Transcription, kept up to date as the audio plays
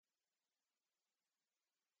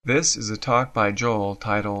This is a talk by Joel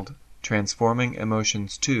titled Transforming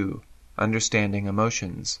Emotions 2, Understanding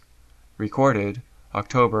Emotions, recorded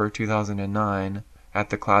October 2009 at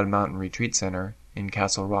the Cloud Mountain Retreat Center in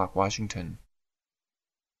Castle Rock, Washington.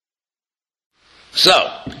 So,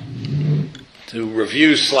 to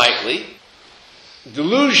review slightly,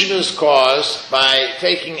 delusion is caused by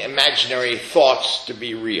taking imaginary thoughts to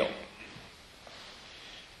be real.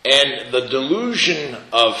 And the delusion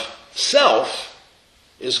of self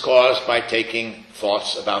is caused by taking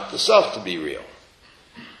thoughts about the self to be real.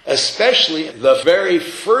 Especially the very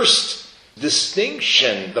first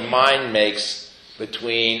distinction the mind makes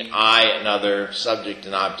between I and other, subject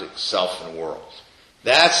and object, self and world.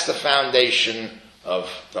 That's the foundation of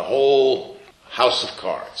the whole house of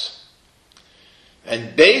cards.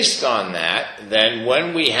 And based on that, then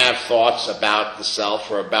when we have thoughts about the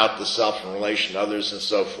self or about the self in relation to others and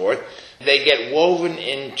so forth, they get woven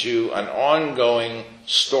into an ongoing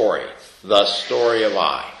story, the story of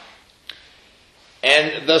I.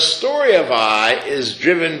 And the story of I is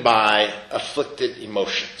driven by afflicted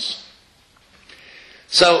emotions.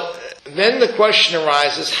 So then the question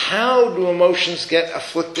arises, how do emotions get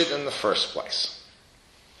afflicted in the first place?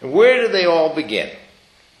 And where do they all begin?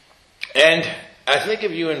 And I think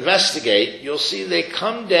if you investigate, you'll see they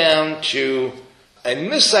come down to a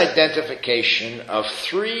misidentification of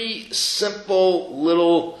three simple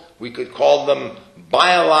little, we could call them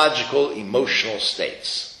biological emotional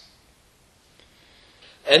states.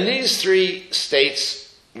 And these three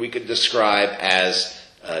states we could describe as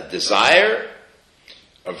desire,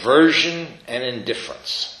 aversion, and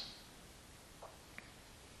indifference.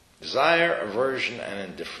 Desire, aversion,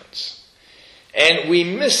 and indifference. And we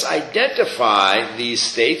misidentify these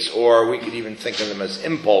states, or we could even think of them as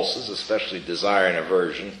impulses, especially desire and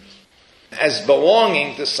aversion, as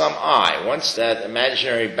belonging to some I. Once that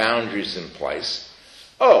imaginary boundary is in place,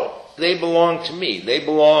 they belong to me. They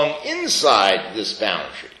belong inside this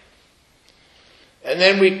boundary. And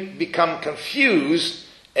then we become confused,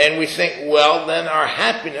 and we think, well, then our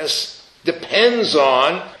happiness depends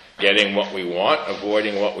on getting what we want,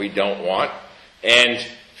 avoiding what we don't want, and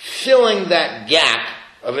filling that gap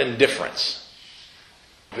of indifference.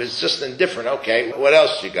 If it's just indifferent, okay, what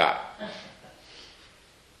else you got?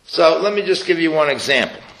 So let me just give you one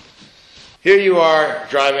example. Here you are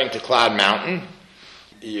driving to Cloud Mountain.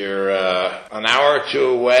 You're an hour or two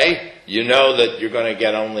away. You know that you're going to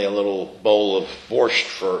get only a little bowl of borscht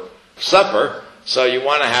for supper, so you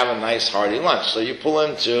want to have a nice hearty lunch. So you pull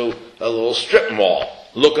into a little strip mall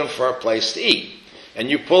looking for a place to eat. And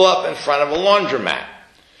you pull up in front of a laundromat.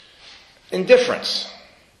 Indifference.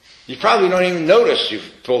 You probably don't even notice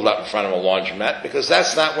you've pulled up in front of a laundromat because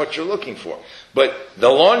that's not what you're looking for. But the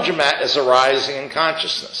laundromat is arising in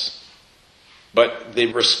consciousness. But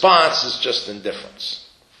the response is just indifference.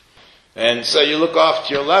 And so you look off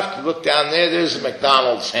to your left, you look down there, there's a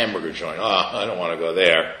McDonald's hamburger joint. I don't want to go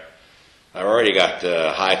there. I've already got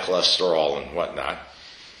high cholesterol and whatnot.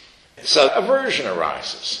 So aversion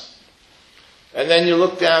arises. And then you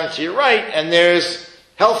look down to your right, and there's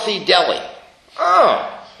Healthy Deli.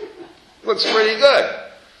 Looks pretty good.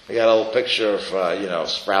 We got a little picture of,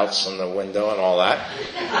 sprouts in the window and all that.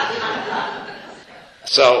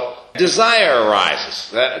 So, desire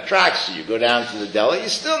arises. That attracts you. You go down to the deli. You're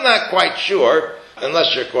still not quite sure,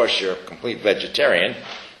 unless, of course, you're a complete vegetarian.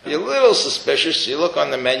 You're a little suspicious. You look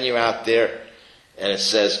on the menu out there, and it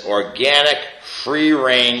says, organic,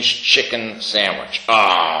 free-range chicken sandwich.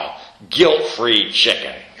 Guilt-free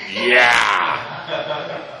chicken.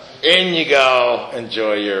 Yeah! In you go.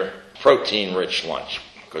 Enjoy your protein-rich lunch,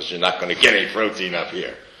 because you're not going to get any protein up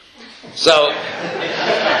here. So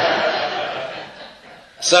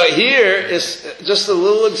here is just a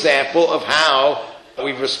little example of how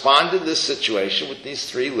we've responded to this situation with these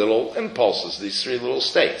three little impulses, these three little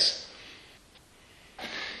states.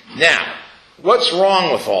 Now, what's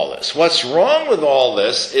wrong with all this? What's wrong with all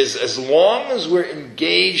this is as long as we're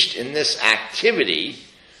engaged in this activity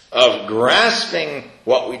of grasping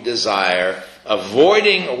what we desire,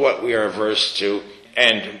 avoiding what we are averse to,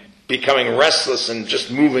 and becoming restless and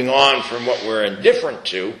just moving on from what we're indifferent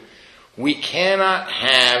to, we cannot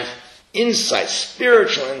have insight,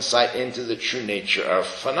 spiritual insight into the true nature of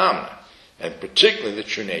phenomena, and particularly the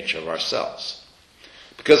true nature of ourselves.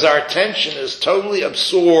 Because our attention is totally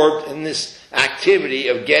absorbed in this activity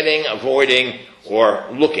of getting, avoiding, or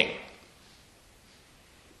looking.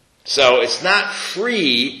 So it's not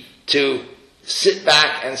free to sit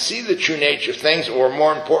back and see the true nature of things, or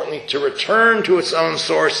more importantly, to return to its own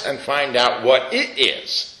source and find out what it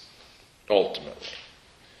is, ultimately.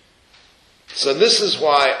 So this is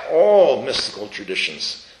why all mystical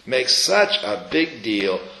traditions makes such a big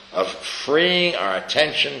deal of freeing our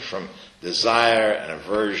attention from desire and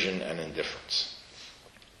aversion and indifference.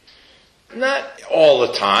 Not all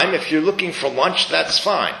the time. If you're looking for lunch, that's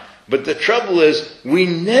fine. But the trouble is, we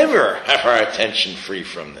never have our attention free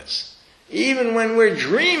from this. Even when we're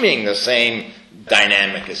dreaming, the same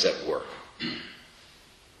dynamic is at work.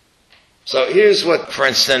 So here's what, for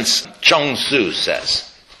instance, Chuang Tzu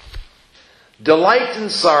says. Delight and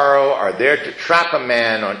sorrow are there to trap a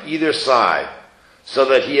man on either side, so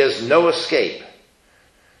that he has no escape.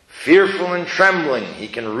 Fearful and trembling, he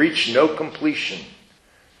can reach no completion.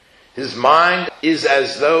 His mind is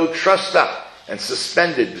as though trussed up and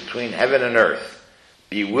suspended between heaven and earth,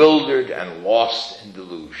 bewildered and lost in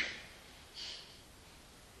delusion.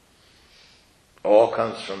 All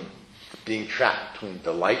comes from being trapped between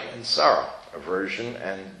delight and sorrow, aversion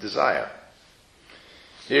and desire.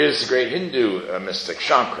 Here's the great Hindu mystic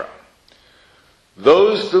Shankara.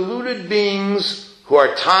 Those deluded beings who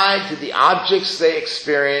are tied to the objects they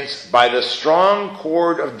experience by the strong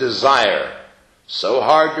cord of desire, so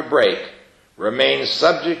hard to break, remain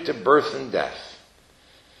subject to birth and death.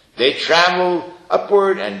 They travel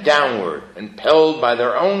upward and downward, impelled by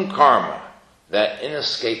their own karma, that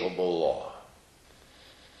inescapable law.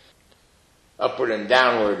 Upward and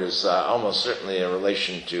downward is almost certainly a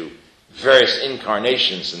relation to various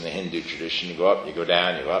incarnations in the Hindu tradition. You go up, you go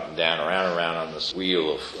down, you go up and down, around and around on this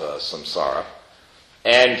wheel of samsara.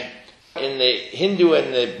 And in the Hindu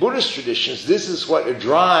and the Buddhist traditions, this is what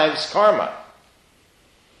drives karma.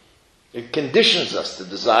 It conditions us to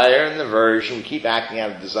desire and aversion. We keep acting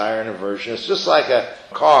out of desire and aversion. It's just like a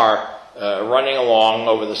car running along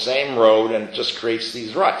over the same road, and it just creates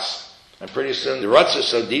these ruts. And pretty soon the ruts are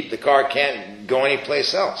so deep the car can't go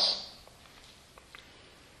anyplace else.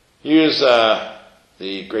 Here's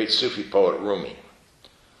the great Sufi poet Rumi.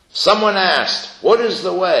 Someone asked, "What is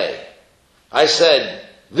the way?" I said,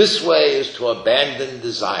 "This way is to abandon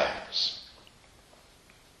desires."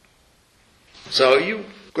 So you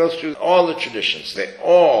go through all the traditions. They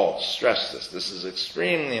all stress this. This is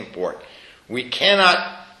extremely important. We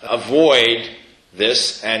cannot avoid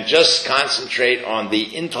this and just concentrate on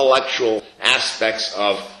the intellectual aspects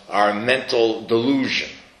of our mental delusion.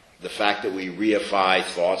 The fact that we reify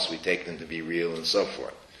thoughts, we take them to be real and so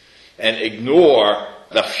forth. And ignore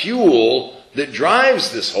the fuel that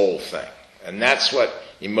drives this whole thing. And that's what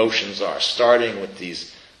emotions are, starting with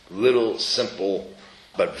these little, simple,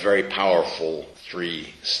 but very powerful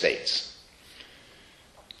 3 states.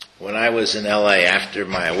 When I was in LA after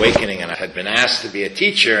my awakening and I had been asked to be a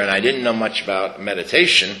teacher and I didn't know much about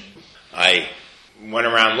meditation, I went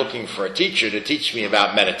around looking for a teacher to teach me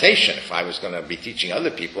about meditation. If I was going to be teaching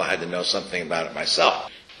other people, I had to know something about it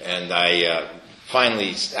myself. And I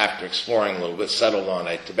finally, after exploring a little bit, settled on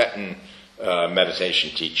a Tibetan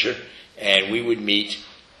meditation teacher. And we would meet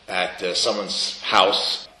at someone's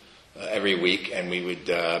house every week, and we would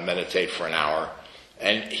meditate for an hour.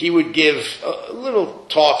 And he would give little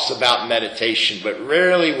talks about meditation, but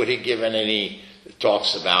rarely would he give any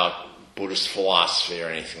talks about Buddhist philosophy or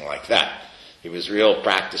anything like that. He was real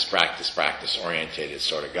practice orientated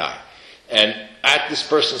sort of guy. And at this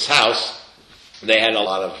person's house, they had a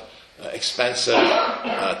lot of expensive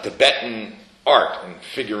Tibetan art and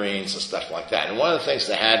figurines and stuff like that. And one of the things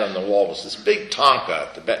they had on the wall was this big tanka,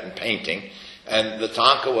 Tibetan painting, and the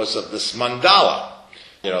tanka was of this mandala.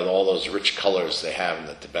 You know, all those rich colors they have in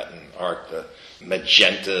the Tibetan art, the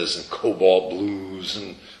magentas and cobalt blues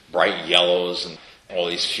and bright yellows and all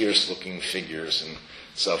these fierce-looking figures and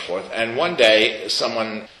so forth. And one day,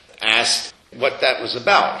 someone asked what that was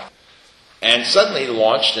about. And suddenly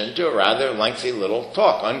launched into a rather lengthy little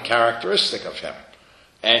talk, uncharacteristic of him.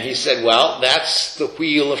 And he said, well, that's the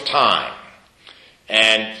wheel of time.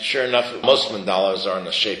 And sure enough, most mandalas are in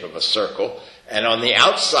the shape of a circle. And on the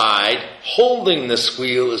outside, holding this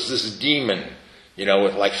wheel is this demon, you know,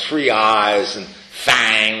 with like 3 eyes and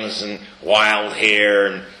fangs and wild hair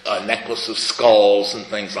and a necklace of skulls and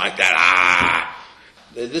things like that.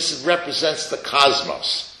 This represents the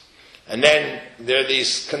cosmos. And then there are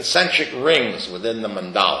these concentric rings within the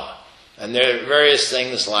mandala. And there are various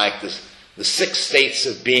things like this, the 6 states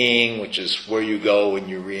of being, which is where you go when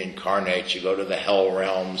you reincarnate. You go to the hell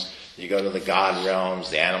realms, you go to the God realms,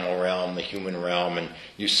 the animal realm, the human realm, and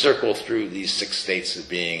you circle through these 6 states of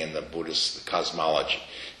being in the Buddhist cosmology.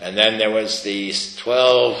 And then there was these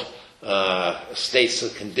 12 states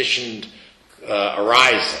of conditioned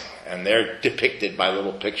arising, and they're depicted by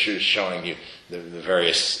little pictures showing you the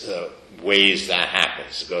various ways that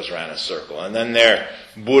happens. It goes around in a circle. And then there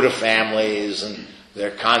are Buddha families, and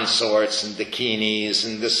their consorts, and dakinis,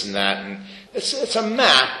 and this and that. And it's a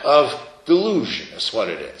map of delusion is what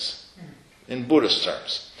it is, in Buddhist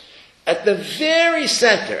terms. At the very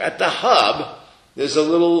center, at the hub, there's a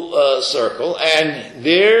little circle, and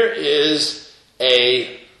there is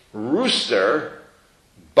a rooster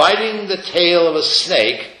biting the tail of a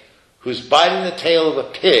snake, who's biting the tail of a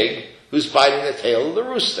pig, who's biting the tail of the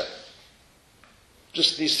rooster.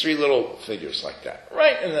 Just these three little figures like that,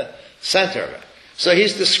 right in the center of it. So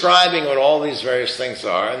he's describing what all these various things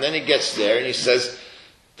are, and then he gets there and he says,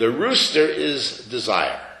 the rooster is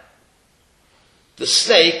desire. The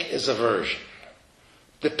snake is aversion.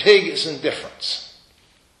 The pig is indifference.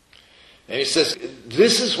 And he says,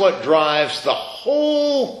 this is what drives the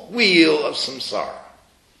whole wheel of samsara.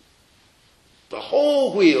 The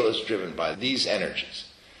whole wheel is driven by these energies.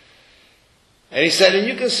 And he said, and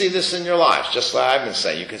you can see this in your lives, just like I've been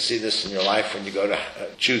saying. You can see this in your life when you go to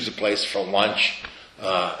choose a place for lunch,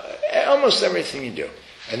 almost everything you do.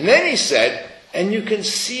 And then he said, and you can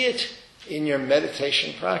see it in your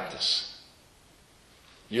meditation practice.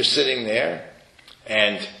 You're sitting there,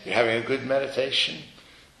 and you're having a good meditation.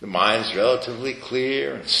 The mind's relatively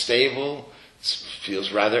clear and stable. It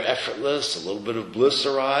feels rather effortless. A little bit of bliss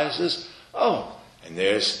arises. Oh, and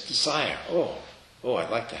there's desire. Oh, I'd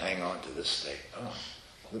like to hang on to this state. Oh,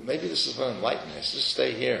 maybe this is going to enlighten me. Let's just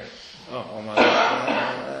stay here. Oh my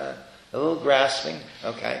God. A little grasping.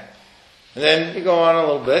 Okay. And then you go on a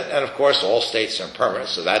little bit, and of course all states are impermanent,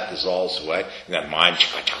 so that dissolves away, and that mind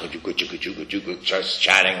starts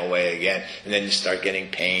chatting away again, and then you start getting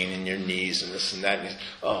pain in your knees and this and that, and you say,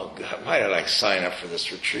 oh God, why did I sign up for this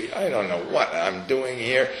retreat? I don't know what I'm doing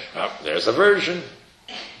here. There's aversion.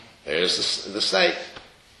 There's the snake.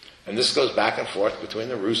 And this goes back and forth between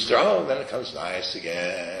the rooster. Oh, then it comes nice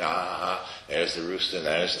again. There's the rooster, and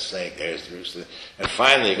there's the snake, there's the rooster. And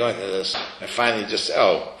finally, you're going through this, and finally you just say,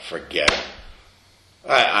 oh, forget it.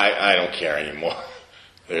 I don't care anymore.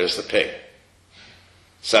 There's the pig.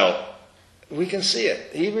 So, we can see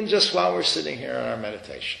it, even just while we're sitting here in our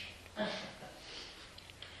meditation.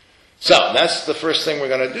 So, that's the first thing we're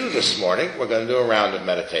going to do this morning. We're going to do a round of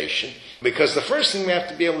meditation. Because the first thing we have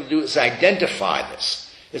to be able to do is identify this.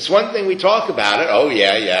 It's one thing we talk about it, oh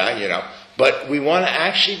yeah, but we want to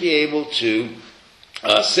actually be able to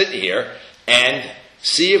sit here and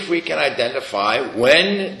see if we can identify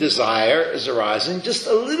when desire is arising, just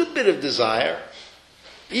a little bit of desire,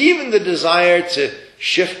 even the desire to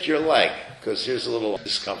shift your leg, because here's a little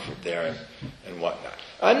discomfort there and whatnot.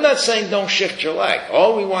 I'm not saying don't shift your leg.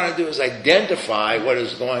 All we want to do is identify what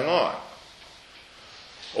is going on.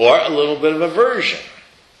 Or a little bit of aversion.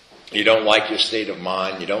 You don't like your state of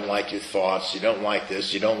mind, you don't like your thoughts, you don't like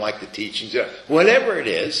this, you don't like the teachings, whatever it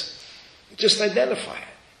is, just identify it.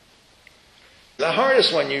 The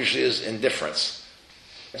hardest one usually is indifference.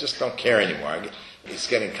 I just don't care anymore. It's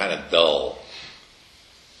getting kind of dull.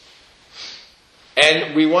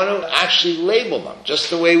 And we want to actually label them, just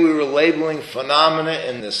the way we were labeling phenomena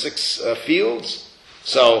in the 6 fields.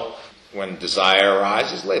 So, when desire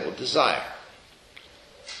arises, label desire.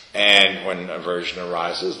 And when aversion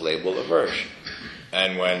arises, label aversion.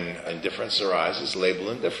 And when indifference arises,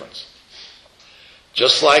 label indifference.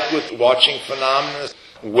 Just like with watching phenomena,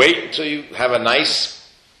 wait until you have a nice,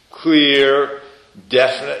 clear,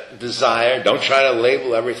 definite desire. Don't try to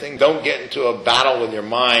label everything. Don't get into a battle with your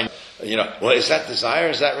mind. Well, is that desire or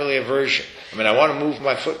is that really aversion? I mean, I want to move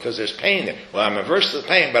my foot because there's pain there. Well, I'm averse to the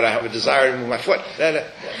pain, but I have a desire to move my foot.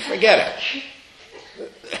 Forget it.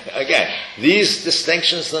 Again, these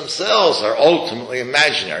distinctions themselves are ultimately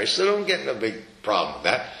imaginary, so don't get in a big problem with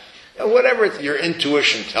that. And whatever your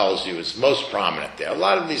intuition tells you is most prominent there. A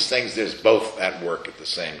lot of these things, there's both at work at the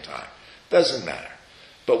same time. Doesn't matter.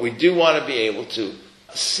 But we do want to be able to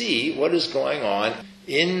see what is going on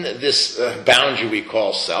in this boundary we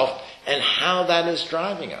call self and how that is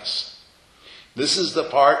driving us. This is the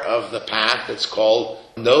part of the path that's called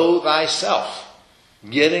Know Thyself.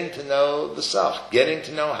 Getting to know the self, getting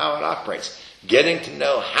to know how it operates, getting to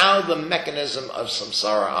know how the mechanism of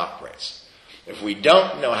samsara operates. If we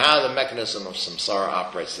don't know how the mechanism of samsara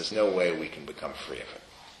operates, there's no way we can become free of it.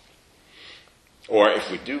 Or if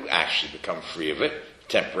we do actually become free of it,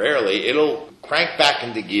 temporarily, it'll crank back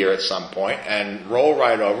into gear at some point and roll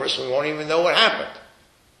right over us, so we won't even know what happened.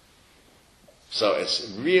 So it's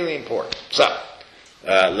really important. So,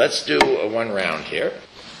 let's do one round here.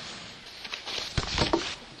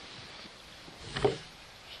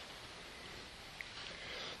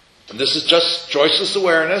 This is just choiceless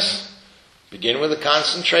awareness. Begin with a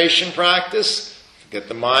concentration practice. Get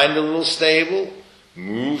the mind a little stable.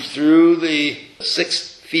 Move through the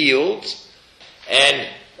 6 fields. And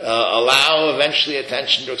allow eventually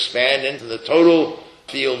attention to expand into the total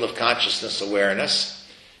field of consciousness awareness.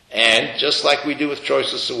 And just like we do with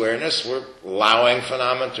choiceless awareness, we're allowing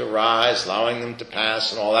phenomena to arise, allowing them to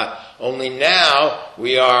pass and all that. Only now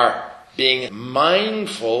we are being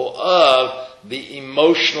mindful of the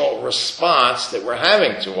emotional response that we're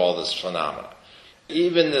having to all this phenomena.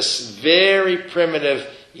 Even this very primitive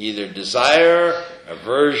either desire,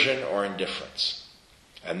 aversion, or indifference.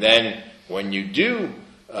 And then when you do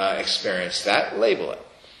experience that, label it.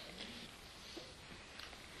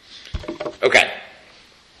 Okay.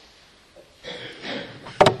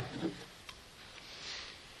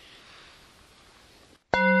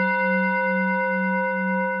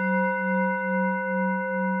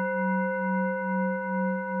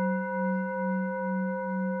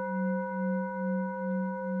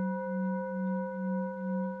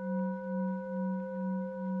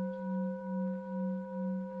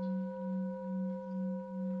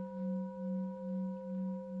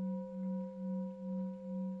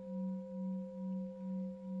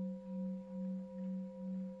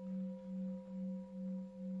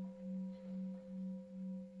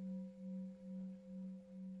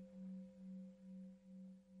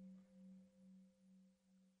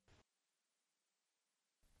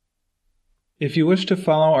 If you wish to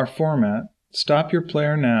follow our format, stop your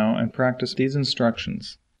player now and practice these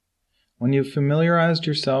instructions. When you've familiarized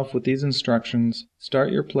yourself with these instructions,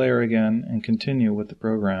 start your player again and continue with the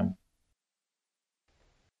program.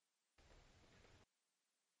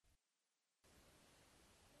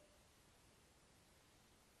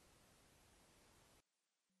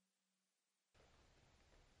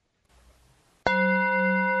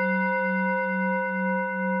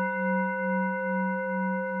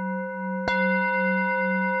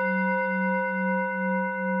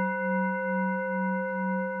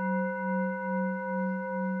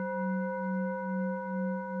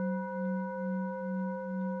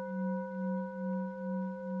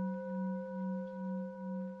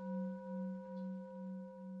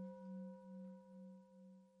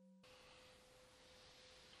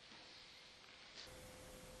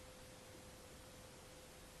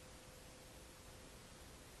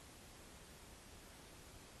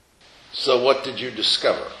 So what did you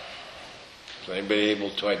discover? Is anybody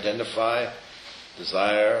able to identify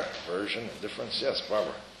desire, aversion, indifference? Yes,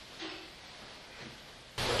 Barbara.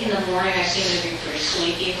 In the morning I seem to be pretty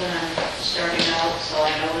sleepy when I'm starting out, so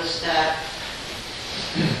I noticed that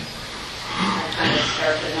I kind of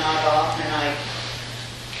start to nod off and I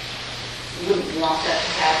wouldn't want that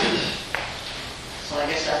to happen. So I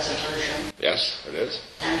guess that's aversion. Yes, it is.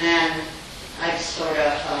 And then I'd sort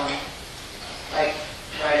of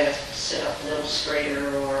try to sit up a little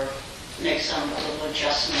straighter or make some little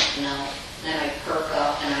adjustment, Then I perk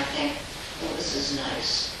up and I think, oh, this is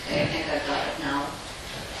nice. Okay, I think I got it now.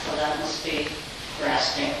 So that must be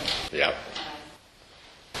grasping. Yeah.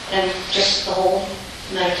 And just the whole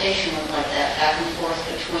meditation went like that, back and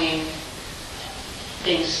forth between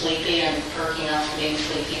being sleepy and perking up, being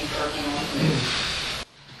sleepy and perking up.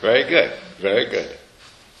 Very good, very good.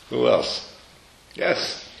 Who else?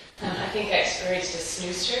 Yes. I think I experienced a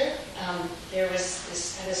snoozer. There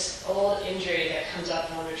was this old injury that comes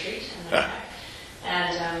up on retreat in my back.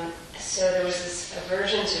 And so there was this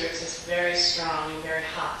aversion to it, because it's very strong and very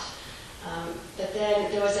hot. But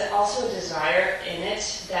then there was also a desire in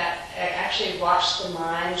it that I actually watched the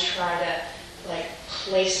mind try to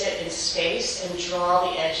place it in space and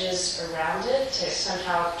draw the edges around it to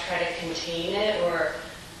somehow try to contain it or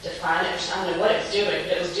define it, or I don't know what it was doing,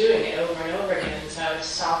 but it was doing it over and over again. And so I would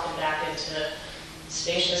soften back into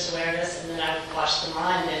spacious awareness, and then I would watch the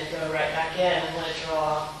mind and go right back in and let it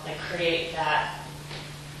draw, create that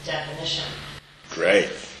definition. Great.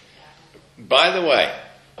 By the way,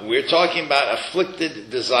 we're talking about afflicted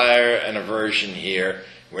desire and aversion here.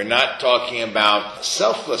 We're not talking about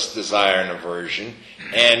selfless desire and aversion.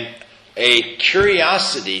 And a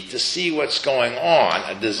curiosity to see what's going on,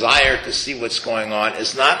 a desire to see what's going on,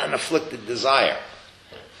 is not an afflicted desire.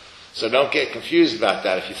 So don't get confused about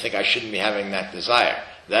that if you think I shouldn't be having that desire.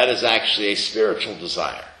 That is actually a spiritual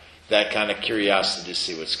desire, that kind of curiosity to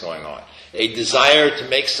see what's going on. A desire to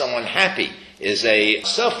make someone happy is a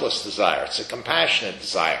selfless desire. It's a compassionate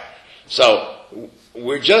desire. So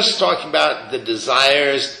we're just talking about the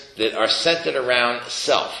desires that are centered around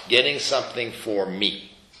self, getting something for me.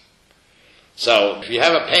 So if you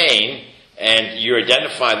have a pain and you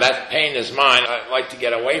identify that pain is mine, I'd like to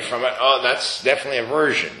get away from it, that's definitely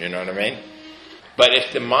aversion, you know what I mean? But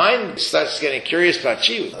if the mind starts getting curious about,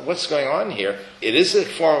 gee, what's going on here? It is a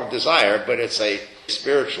form of desire, but it's a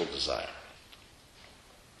spiritual desire.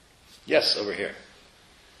 Yes, over here.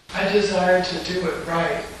 I desired to do it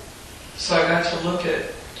right, so I got to look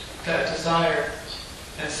at that desire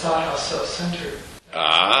and saw how self-centered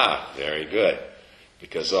Ah, very good.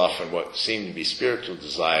 Because often what seem to be spiritual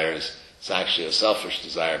desires is actually a selfish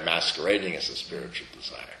desire masquerading as a spiritual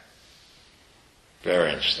desire. Very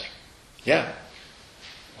interesting. Yeah?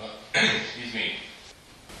 Excuse me.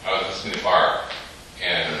 I was listening to Barb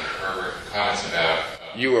and her comments about...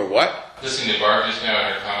 You were what? Listening to Barb just now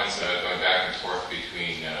and her comments about going back and forth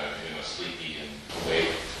between, sleepy and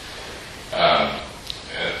awake.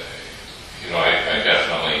 I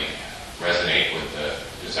definitely resonate with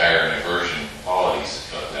the desire and aversion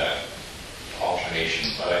qualities of that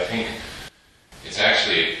alternation, but I think it's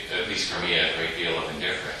actually, at least for me, a great deal of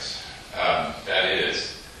indifference. That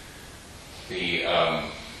is, the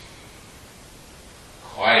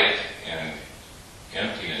quiet and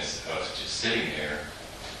emptiness of just sitting there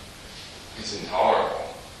is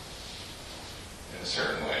intolerable in a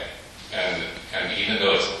certain way. And even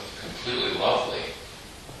though it's completely lovely,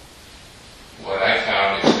 what I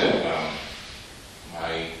found is that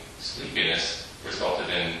my sleepiness resulted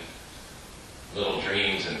in little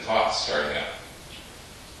dreams and thoughts starting up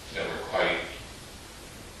that were quite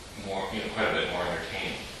a bit more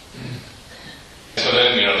entertaining. So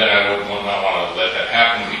then, then I would not want to let that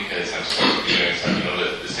happen because I'm supposed to be doing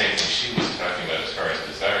something, the same thing she was talking about as far as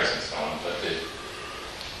desires and so on.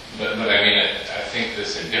 But I mean, I think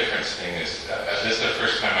this indifference thing is, this is the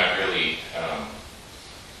first time I've really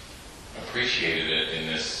appreciated it in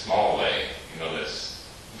this small way, this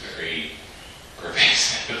very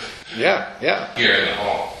pervasive Yeah. here in the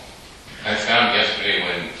hall. I found yesterday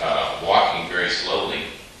when walking very slowly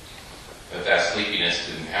that sleepiness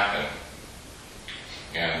didn't happen,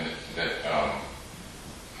 and that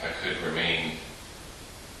I could remain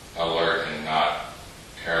alert and not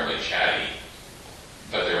terribly chatty,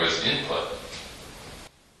 but there was input.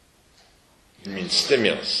 You mean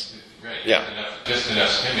stimulus? Right. Yeah. Just enough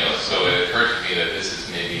stimulus. So it occurred to me that this is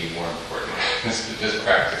maybe more important. this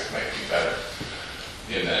practice might be better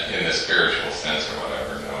in the spiritual sense or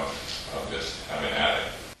whatever. Of just having at it.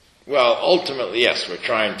 Well, ultimately, yes, we're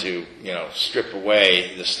trying to, strip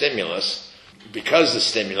away the stimulus, because the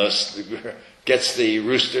stimulus gets the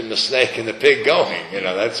rooster and the snake and the pig going.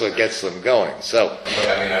 That's what gets them going. So, but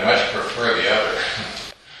I much prefer the other.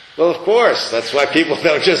 Well, of course, that's why people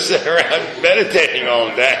don't just sit around meditating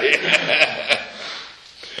all day.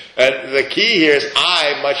 And the key here is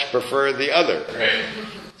I much prefer the other. Right.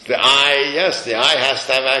 The I has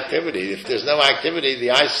to have activity. If there's no activity,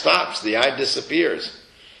 the I stops, the I disappears.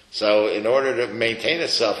 So in order to maintain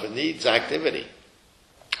itself, it needs activity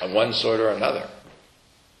of one sort or another.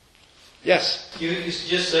 Yes? You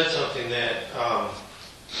just said something that,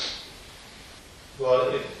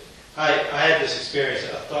 I had this experience.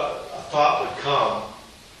 A thought would come,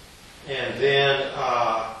 and then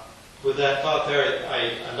with that thought there,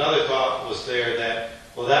 another thought was there that,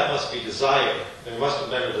 that must be desire. There must have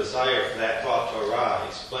been a desire for that thought to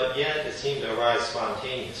arise, but yet it seemed to arise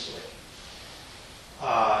spontaneously.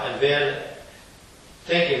 And then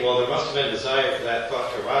thinking, there must have been desire for that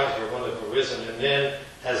thought to arise or it wouldn't have arisen. And then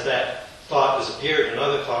as that thought disappeared,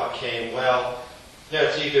 another thought came,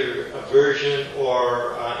 that's either aversion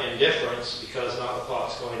or indifference because now the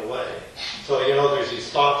thought's going away. So, there's these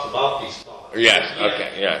thoughts about these thoughts. Yes,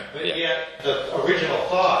 okay, yeah. But yet the original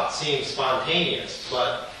thought seemed spontaneous,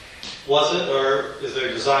 but was it, or is there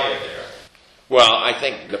desire there? Well, I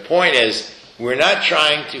think the point is, we're not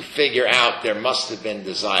trying to figure out there must have been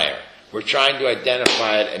desire. We're trying to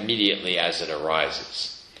identify it immediately as it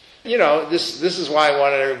arises. This is why I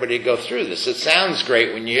wanted everybody to go through this. It sounds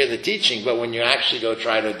great when you hear the teaching, but when you actually go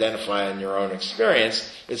try to identify in your own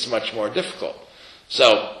experience, it's much more difficult.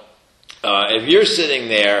 So, if you're sitting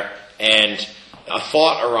there and a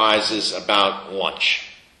thought arises about lunch,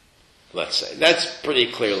 let's say, that's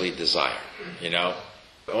pretty clearly desire, I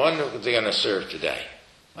wonder what they're going to serve today.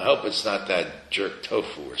 I hope it's not that jerk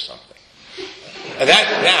tofu or something. And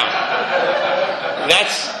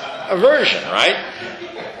that's aversion, right?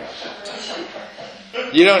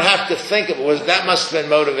 You don't have to think of it. That must have been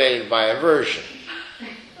motivated by aversion.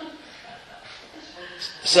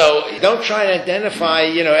 So don't try to identify,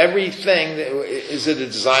 everything that is it a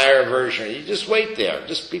desire, aversion. You just wait there.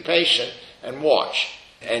 Just be patient and watch.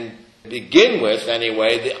 And begin with,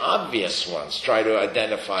 anyway, the obvious ones. Try to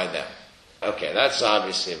identify them. Okay, that's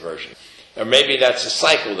obviously aversion. Or maybe that's a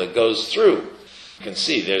cycle that goes through. You can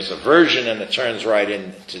see there's aversion and it turns right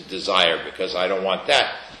into desire because I don't want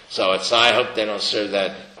that. So I hope they don't serve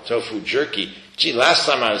that tofu jerky. Gee, last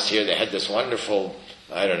time I was here, they had this wonderful,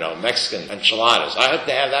 Mexican enchiladas. I hope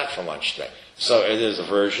they have that for lunch today. So it is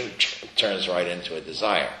aversion, turns right into a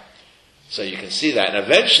desire. So you can see that. And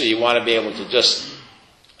eventually you want to be able to just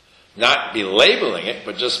not be labeling it,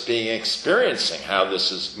 but just being experiencing how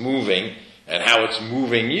this is moving and how it's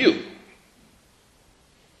moving you.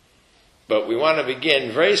 But we want to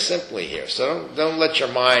begin very simply here. So don't let your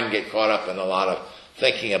mind get caught up in a lot of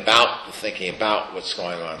thinking about what's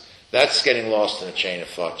going on. That's getting lost in a chain of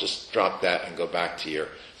thought. Just drop that and go back to your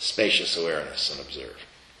spacious awareness and observe.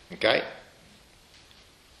 Okay?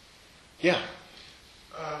 Yeah.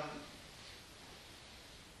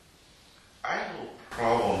 I have a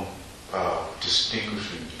problem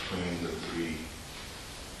distinguishing between the three.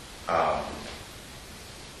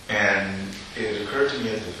 And it occurred to me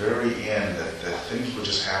at the very end that things were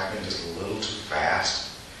just happening just a little too fast.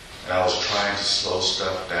 And I was trying to slow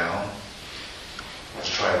stuff down. I was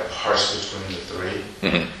trying to parse between the three.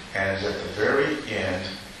 Mm-hmm. And at the very end,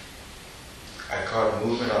 I caught a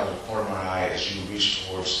movement out of the corner of my eye as you reached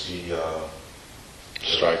towards the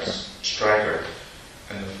striker.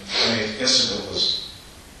 And the funny instant was,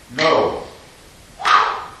 no.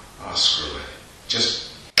 Oh, screw it.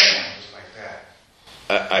 Just, bam, just like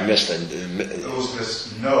that. I missed it. It was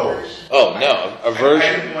this no. Oh, no. Aversion.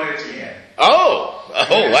 I didn't want it to end. Oh,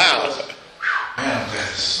 wow. Man, I'm glad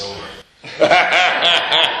this is over. I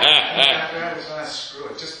was going to screw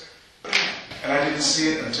it. Just, and I didn't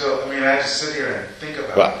see it until, I had to sit here and think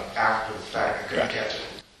about it after the fact. I couldn't catch it.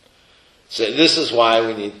 So this is why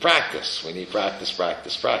we need practice. We need practice.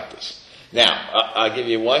 Now, I'll give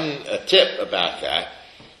you one tip about that.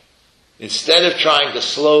 Instead of trying to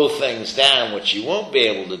slow things down, which you won't be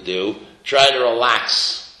able to do, try to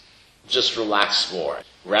relax. Just relax more,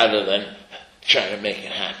 rather than trying to make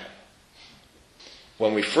it happen.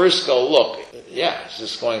 When we first go look, it's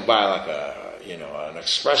just going by like an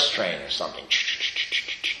express train or something.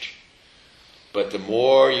 But the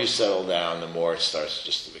more you settle down, the more it starts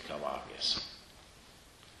just to become obvious.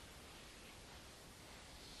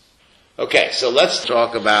 Okay, so let's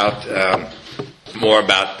talk about more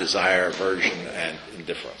about desire, aversion, and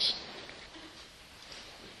indifference.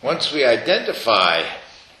 Once we identify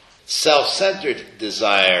self-centered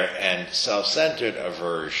desire and self-centered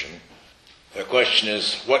aversion, the question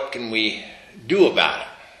is, what can we do about it?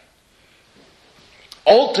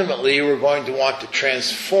 Ultimately, we're going to want to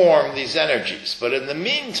transform these energies. But in the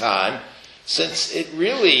meantime, since it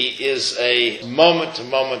really is a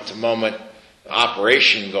moment-to-moment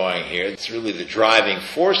operation going here, it's really the driving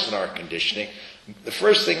force in our conditioning, the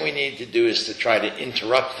first thing we need to do is to try to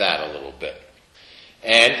interrupt that a little bit.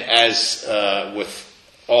 And as with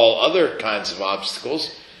all other kinds of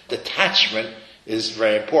obstacles, detachment is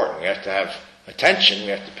very important. We have to have attention. We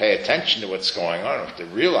have to pay attention to what's going on. We have to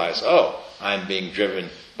realize, I'm being driven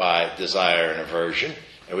by desire and aversion.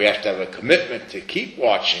 And we have to have a commitment to keep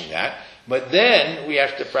watching that. But then we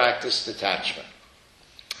have to practice detachment.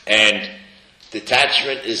 And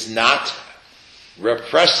detachment is not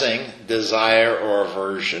repressing desire or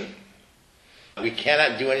aversion. We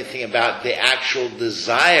cannot do anything about the actual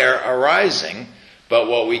desire arising. But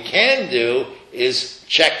what we can do is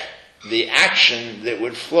check the action that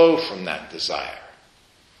would flow from that desire.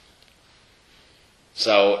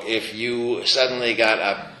 So if you suddenly got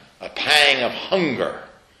a pang of hunger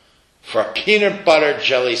for a peanut butter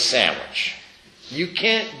jelly sandwich, you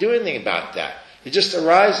can't do anything about that. It just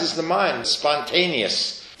arises in the mind.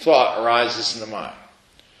 Spontaneous thought arises in the mind.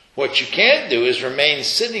 What you can't do is remain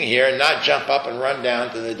sitting here and not jump up and run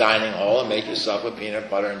down to the dining hall and make yourself a peanut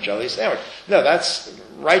butter and jelly sandwich. No, that's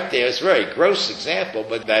right there. It's a very gross example,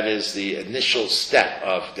 but that is the initial step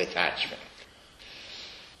of detachment.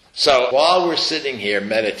 So while we're sitting here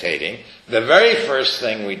meditating, the very first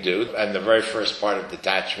thing we do, and the very first part of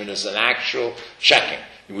detachment, is an actual checking.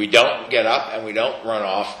 We don't get up and we don't run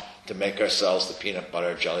off to make ourselves the peanut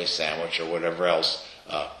butter jelly sandwich or whatever else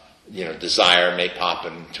desire may pop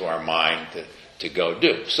into our mind to go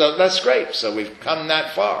do. So that's great. So we've come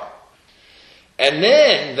that far. And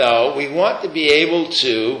then, though, we want to be able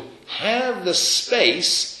to have the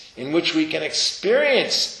space in which we can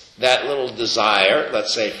experience that little desire,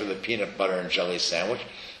 let's say for the peanut butter and jelly sandwich,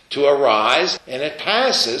 to arise, and it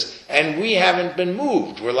passes, and we haven't been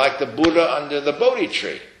moved. We're like the Buddha under the Bodhi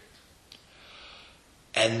tree.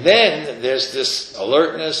 And then there's this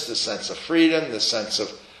alertness, the sense of freedom, the sense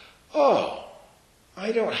of,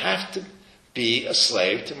 I don't have to be a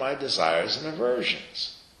slave to my desires and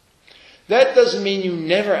aversions. That doesn't mean you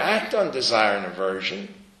never act on desire and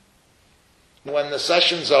aversion. When the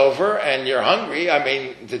session's over and you're hungry,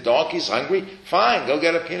 the donkey's hungry, fine, go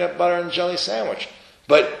get a peanut butter and jelly sandwich.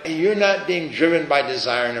 But you're not being driven by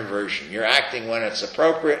desire and aversion. You're acting when it's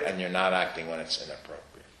appropriate and you're not acting when it's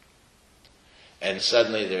inappropriate. And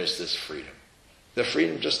suddenly there's this freedom. The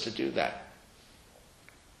freedom just to do that.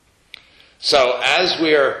 So as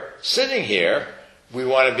we're sitting here, we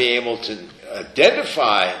want to be able to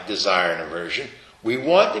identify desire and aversion. We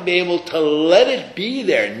want to be able to let it be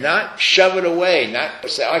there, not shove it away, not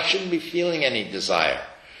say, I shouldn't be feeling any desire.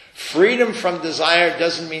 Freedom from desire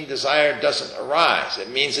doesn't mean desire doesn't arise. It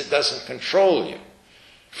means it doesn't control you.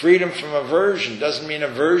 Freedom from aversion doesn't mean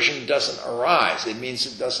aversion doesn't arise. It means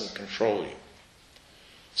it doesn't control you.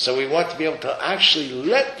 So we want to be able to actually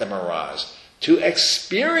let them arise, to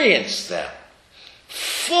experience them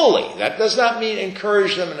fully. That does not mean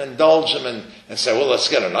encourage them and indulge them and say, well, let's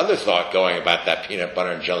get another thought going about that peanut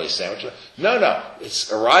butter and jelly sandwich. No. It's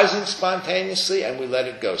arising spontaneously, and we let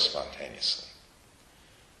it go spontaneously.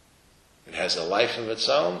 It has a life of its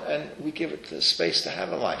own, and we give it the space to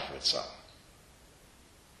have a life of its own.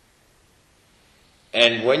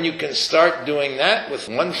 And when you can start doing that with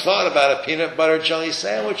one thought about a peanut butter jelly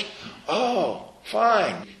sandwich, oh,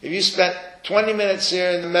 fine. If you spent 20 minutes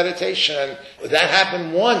here in the meditation and that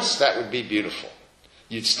happened once, that would be beautiful.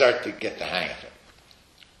 You'd start to get the hang of it.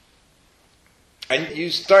 And you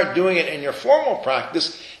start doing it in your formal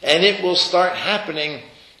practice, and it will start happening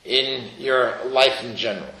in your life in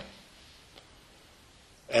general.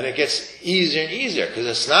 And it gets easier and easier, because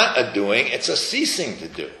it's not a doing, it's a ceasing to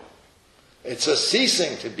do. It's a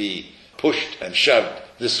ceasing to be pushed and shoved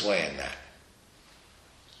this way and that.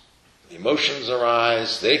 The emotions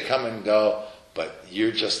arise, they come and go, but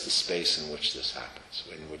you're just the space in which this happens,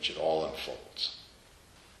 in which it all unfolds.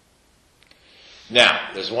 Now,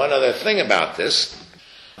 there's one other thing about this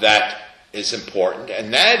that is important,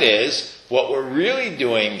 and that is what we're really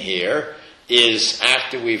doing here is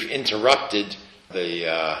after we've interrupted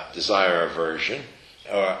the desire aversion,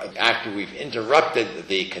 or after we've interrupted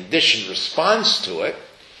the conditioned response to it,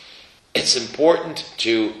 it's important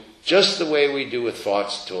to, just the way we do with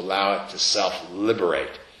thoughts, to allow it to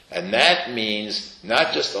self-liberate. And that means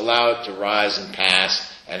not just allow it to rise and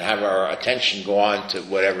pass and have our attention go on to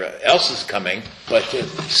whatever else is coming, but to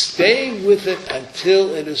stay with it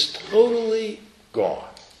until it is totally gone.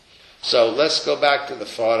 So let's go back to the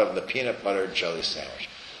thought of the peanut butter and jelly sandwich.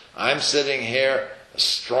 I'm sitting here, a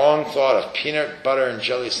strong thought of peanut butter and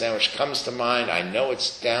jelly sandwich comes to mind. I know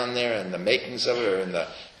it's down there in the makings of it, or in the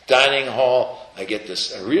dining hall. I get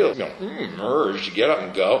this real urge to get up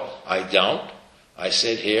and go. I don't. I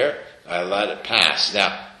sit here. I let it pass.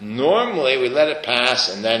 Now, normally we let it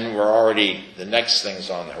pass, and then the next thing's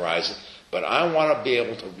on the horizon. But I want to be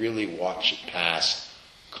able to really watch it pass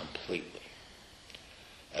completely.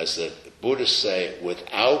 As the Buddhists say,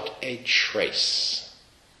 without a trace.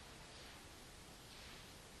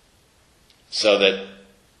 So that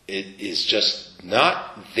it is just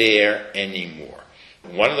not there anymore.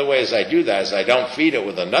 One of the ways I do that is I don't feed it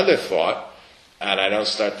with another thought, and I don't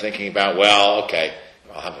start thinking about, well, okay,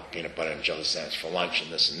 I'll have a peanut butter and jelly sandwich for lunch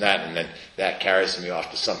and this and that, and then that carries me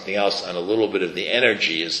off to something else, and a little bit of the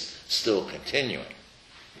energy is still continuing.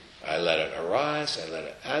 I let it arise, I let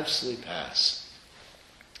it absolutely pass.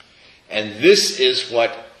 And this is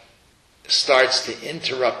what starts to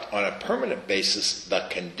interrupt on a permanent basis the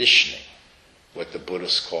conditioning, what the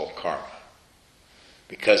Buddhists call karma.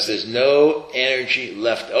 Because there's no energy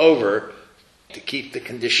left over to keep the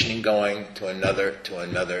conditioning going to another, to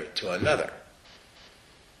another, to another.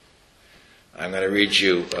 I'm going to read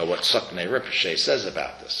you what Sukne Rinpoche says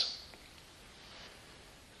about this.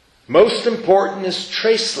 Most important is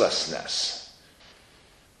tracelessness.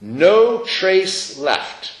 No trace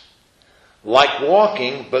left. Like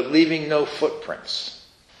walking but leaving no footprints.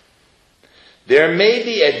 There may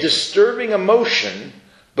be a disturbing emotion,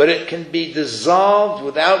 but it can be dissolved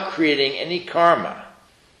without creating any karma.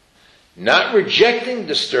 Not rejecting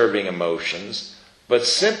disturbing emotions, but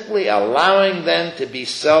simply allowing them to be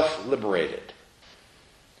self-liberated.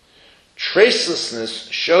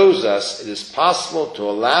 Tracelessness shows us it is possible to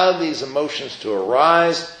allow these emotions to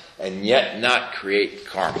arise and yet not create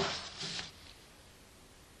karma.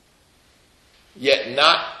 Yet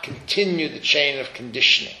not continue the chain of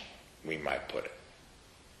conditioning, we might put it.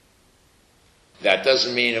 That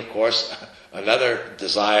doesn't mean, of course, another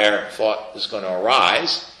desire thought is going to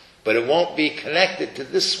arise, but it won't be connected to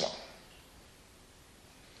this one.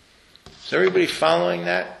 Is everybody following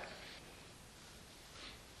that?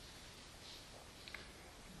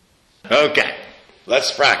 Okay,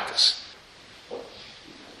 let's practice.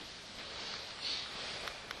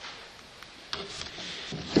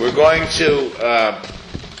 We're going to,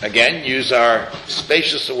 again, use our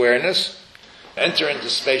spacious awareness, enter into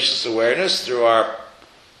spacious awareness through our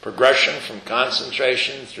progression from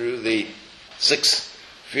concentration through the 6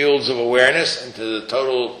 fields of awareness into the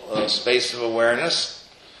total space of awareness.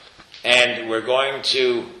 And we're going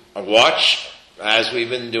to watch, as we've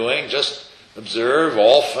been doing, just observe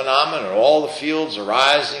all phenomena, all the fields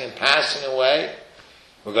arising and passing away.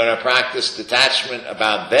 We're going to practice detachment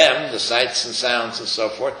about them, the sights and sounds and so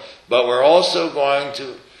forth, but we're also going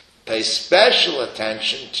to pay special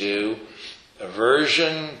attention to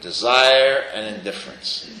aversion, desire, and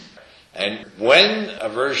indifference. And when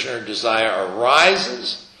aversion or desire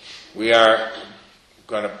arises, we are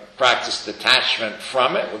going to practice detachment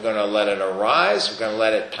from it. We're going to let it arise. We're going to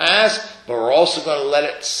let it pass, but we're also going to let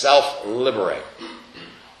it self-liberate.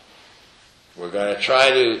 We're going to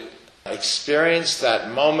try to experience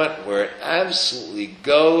that moment where it absolutely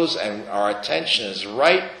goes and our attention is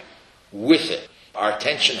right with it. Our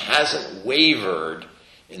attention hasn't wavered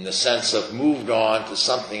in the sense of moved on to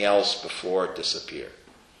something else before it disappeared.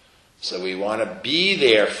 So we want to be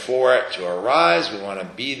there for it to arise, we want to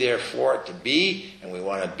be there for it to be, and we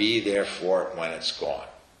want to be there for it when it's gone.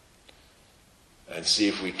 And see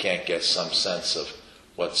if we can't get some sense of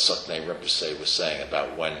what Sukne Rinpoche was saying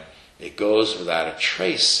about when it goes without a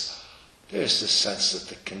trace. There's this sense that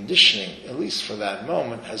the conditioning, at least for that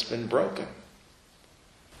moment, has been broken.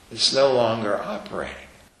 It's no longer operating.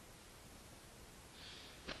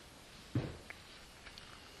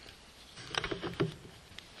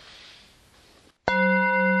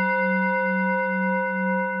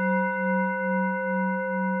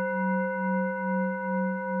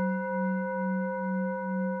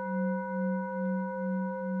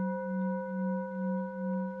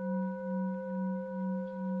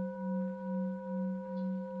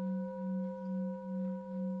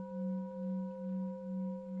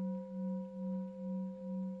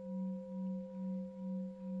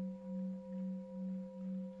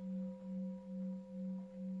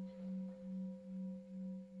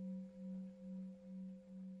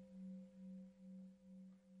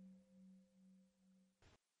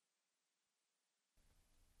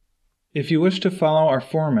 If you wish to follow our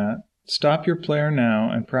format, stop your player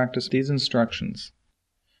now and practice these instructions.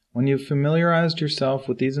 When you've familiarized yourself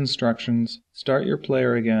with these instructions, start your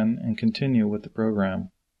player again and continue with the program.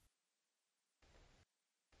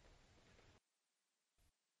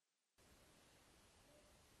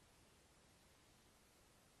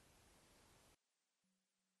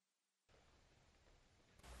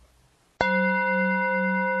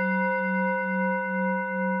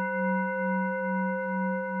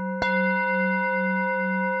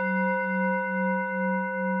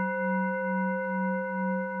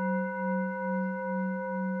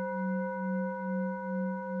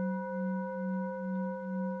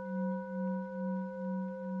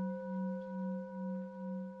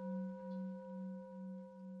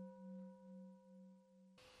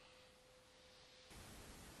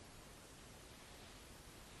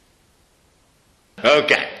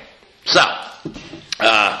 Okay, so,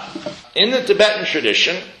 in the Tibetan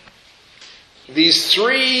tradition, these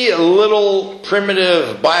three little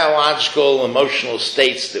primitive biological emotional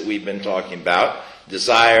states that we've been talking about,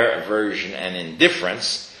 desire, aversion, and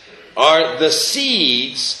indifference, are the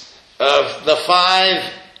seeds of the five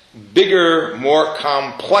bigger, more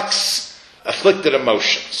complex afflicted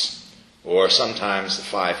emotions, or sometimes the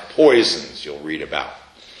five poisons you'll read about,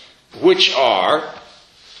 which are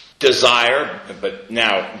desire, but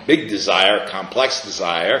now big desire, complex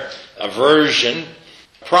desire, aversion,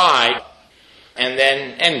 pride, and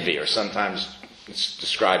then envy, or sometimes it's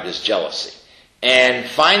described as jealousy. And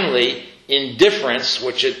finally, indifference,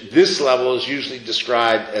 which at this level is usually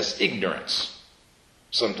described as ignorance,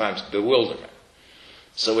 sometimes bewilderment.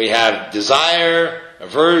 So we have desire,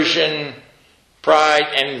 aversion, pride,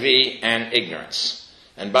 envy, and ignorance.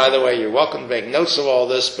 And by the way, you're welcome to make notes of all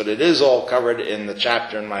this, but it is all covered in the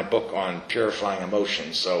chapter in my book on purifying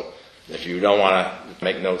emotions. So if you don't want to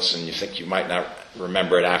make notes and you think you might not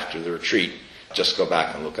remember it after the retreat, just go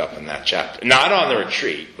back and look up in that chapter. Not on the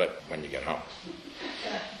retreat, but when you get home.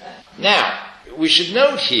 Now, we should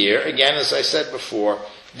note here, again, as I said before,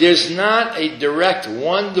 there's not a direct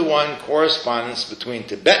one-to-one correspondence between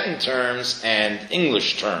Tibetan terms and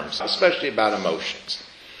English terms, especially about emotions.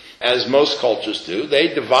 As most cultures do,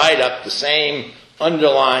 they divide up the same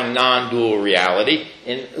underlying non-dual reality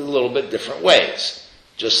in a little bit different ways.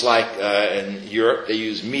 Just like in Europe they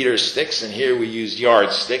use meter sticks, and here we use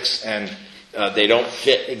yardsticks, and they don't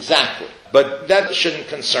fit exactly. But that shouldn't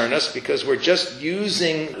concern us, because we're just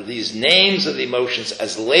using these names of the emotions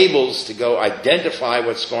as labels to go identify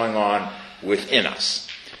what's going on within us.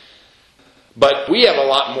 But we have a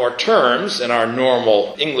lot more terms in our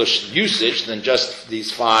normal English usage than just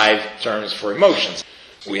these five terms for emotions.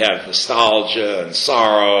 We have nostalgia and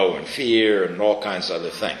sorrow and fear and all kinds of other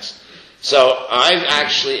things. So I've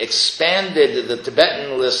actually expanded the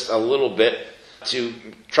Tibetan list a little bit to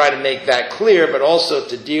try to make that clear, but also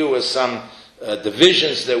to deal with some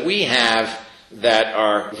divisions that we have that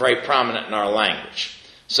are very prominent in our language.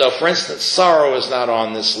 So, for instance, sorrow is not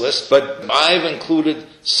on this list, but I've included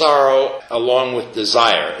sorrow along with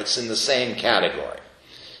desire. It's in the same category.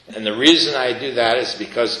 And the reason I do that is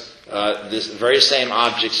because the very same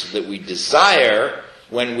objects that we desire,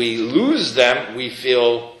 when we lose them, we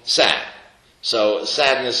feel sad. So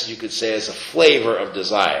sadness, you could say, is a flavor of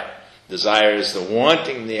desire. Desire is the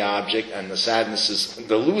wanting the object, and the sadness is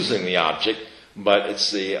the losing the object, but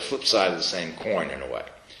it's the flip side of the same coin in a way.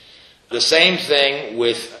 The same thing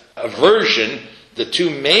with aversion. The two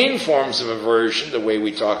main forms of aversion, the way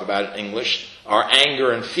we talk about it in English, are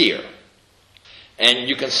anger and fear. And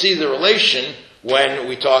you can see the relation when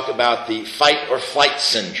we talk about the fight or flight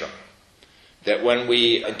syndrome. That when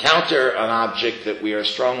we encounter an object that we are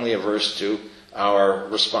strongly averse to, our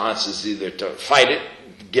response is either to fight it,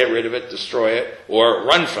 get rid of it, destroy it, or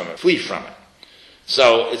run from it, flee from it.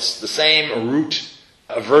 So it's the same root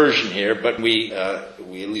aversion here, but we at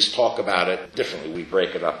least talk about it differently. We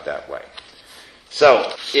break it up that way.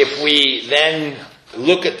 So if we then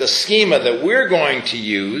look at the schema that we're going to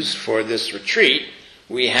use for this retreat,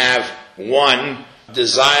 we have 1,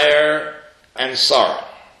 desire and sorrow.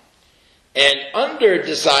 And under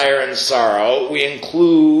desire and sorrow, we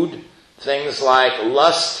include things like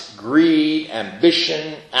lust, greed,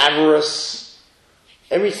 ambition, avarice,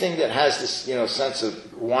 everything that has this, sense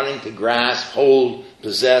of wanting to grasp, hold,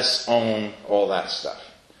 possess, own, all that stuff.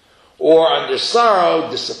 Or under sorrow,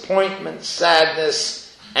 disappointment,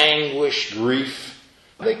 sadness, anguish, grief.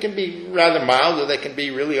 They can be rather mild, or they can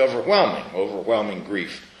be really overwhelming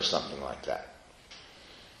grief, or something like that.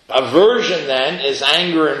 Aversion, then, is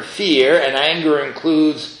anger and fear, and anger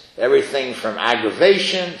includes everything from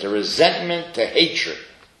aggravation to resentment to hatred.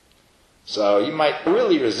 So you might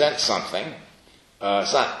really resent something.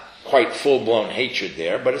 It's not quite full-blown hatred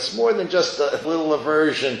there, but it's more than just a little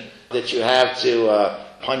aversion that you have to a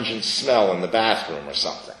pungent smell in the bathroom or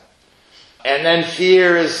something. And then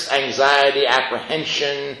fear is anxiety,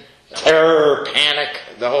 apprehension, terror, panic,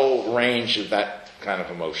 the whole range of that kind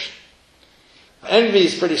of emotion. Envy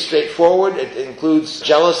is pretty straightforward. It includes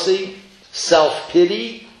jealousy,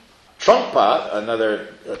 self-pity. Trungpa, another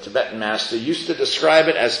Tibetan master, used to describe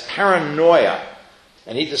it as paranoia.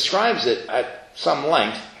 And he describes it at some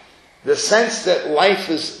length. The sense that life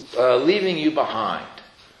is leaving you behind.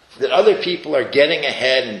 That other people are getting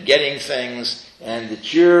ahead and getting things, and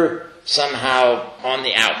that you're somehow on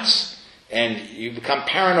the outs. And you become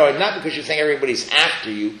paranoid, not because you think everybody's after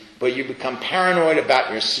you, but you become paranoid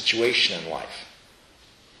about your situation in life.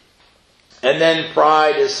 And then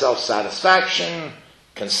pride is self-satisfaction,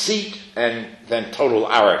 conceit, and then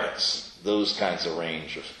total arrogance. Those kinds of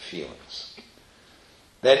range of feelings.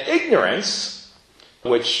 Then ignorance,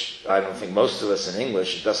 which I don't think most of us in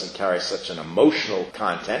English, it doesn't carry such an emotional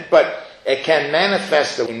content, but it can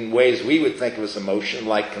manifest in ways we would think of as emotion,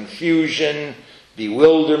 like confusion,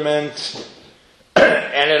 bewilderment,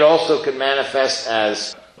 and it also can manifest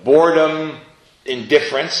as boredom,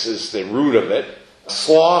 indifference is the root of it,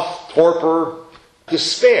 sloth, torpor,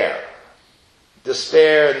 despair.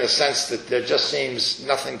 Despair in the sense that there just seems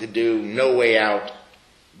nothing to do, no way out,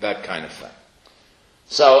 that kind of thing.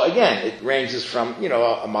 So again, it ranges from,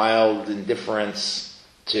 a mild indifference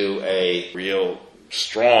to a real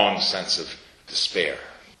strong sense of despair.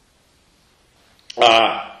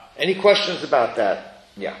 Any questions about that?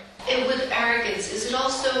 Yeah. And with arrogance, is it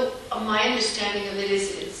also, my understanding of it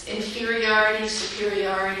is it's inferiority,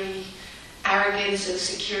 superiority, arrogance, and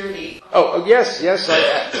security? Oh, yes.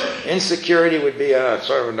 Insecurity would be a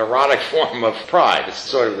sort of a neurotic form of pride. It's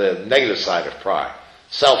sort of the negative side of pride.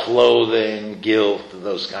 Self-loathing, guilt,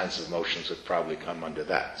 those kinds of emotions would probably come under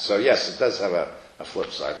that. So yes, it does have a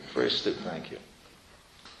flip side. Very astute, thank you.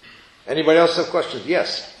 Anybody else have questions?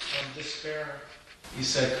 Yes? Despair, you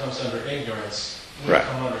said, comes under ignorance. Right.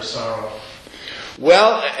 Come under sorrow.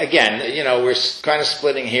 Well, again, we're kind of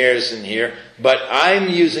splitting hairs in here, but I'm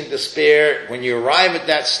using despair when you arrive at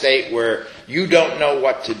that state where you don't know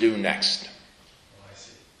what to do next. Oh, I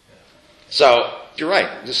see. Yeah. So, you're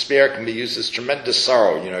right, despair can be used as tremendous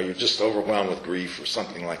sorrow. You're just overwhelmed with grief or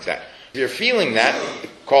something like that. If you're feeling that,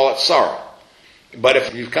 call it sorrow. But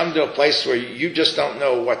if you've come to a place where you just don't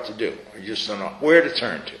know what to do, or you just don't know where to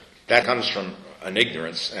turn to, that comes from an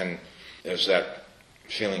ignorance, and there's that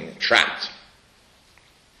feeling trapped.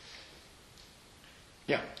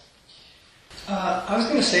 Yeah. I was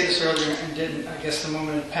going to say this earlier and didn't. I guess the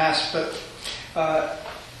moment had passed, but I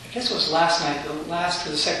guess it was last night,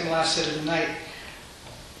 the second to last sit of the night.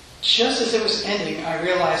 Just as it was ending, I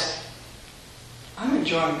realized I'm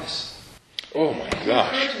enjoying this. Oh my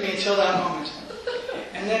gosh! It occurred to me until that moment,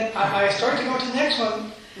 And then I started to go into the next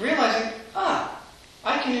one, realizing,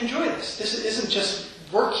 I can enjoy this. This isn't just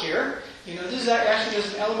work here. This is actually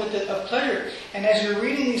there's an element of pleasure. And as you're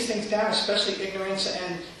reading these things down, especially ignorance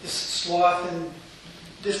and this sloth and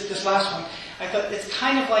this last one, I thought it's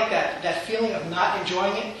kind of like that feeling of not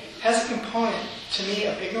enjoying it has a component to me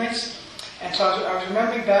of ignorance. And so I was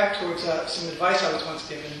remembering back towards some advice I was once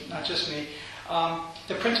given, not just me,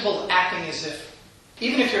 the principle of acting as if,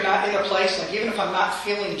 even if you're not in a place, like even if I'm not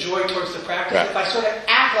feeling joy towards the practice, if I sort of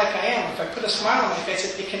act like I am, if I put a smile on my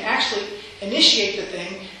face, it can actually initiate the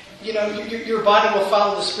thing. Your body will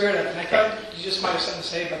follow the spirit of it. And I thought you just might have something to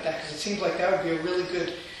say about that, because it seems like that would be a really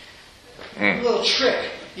good little trick,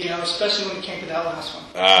 especially when it came to that last one.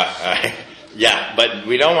 Yeah, but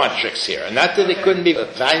we don't want tricks here. And not that it couldn't be a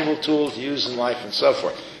valuable tool to use in life and so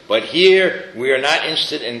forth. But here, we are not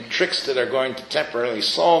interested in tricks that are going to temporarily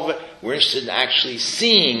solve it. We're interested in actually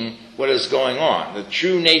seeing what is going on, the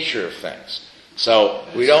true nature of things. So,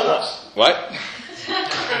 we don't want... What?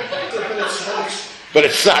 But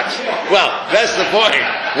it sucks. Well, that's the point.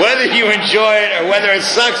 Whether you enjoy it or whether it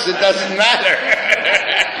sucks, it doesn't matter.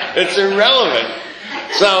 It's irrelevant.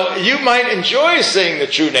 So you might enjoy seeing the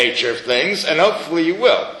true nature of things, and hopefully you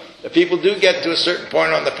will. The people do get to a certain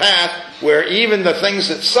point on the path where even the things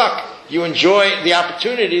that suck, you enjoy the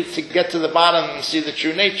opportunity to get to the bottom and see the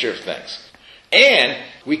true nature of things. And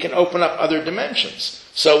we can open up other dimensions.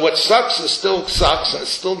 So what sucks is still sucks and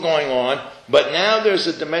it's still going on, but now there's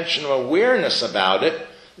a dimension of awareness about it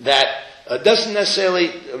that doesn't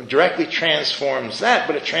necessarily directly transforms that,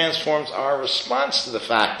 but it transforms our response to the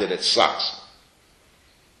fact that it sucks.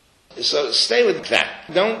 So stay with that.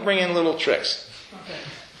 Don't bring in little tricks. Okay.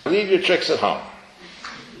 Leave your tricks at home.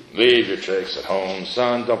 Leave your tricks at home,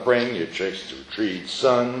 son. Don't bring your tricks to retreat,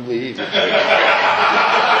 son. Leave your tricks.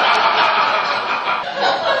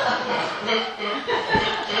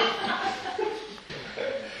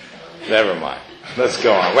 Never mind. Let's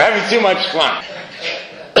go on. We're having too much fun.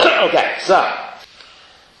 Okay, so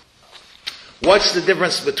what's the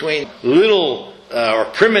difference between little or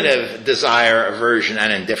primitive desire, aversion,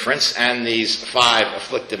 and indifference, and these 5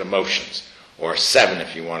 afflicted emotions, or 7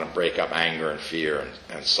 if you want to break up anger and fear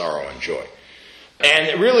and sorrow and joy?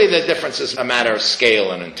 And really the difference is a matter of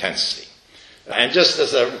scale and intensity. And just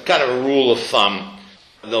as a kind of a rule of thumb,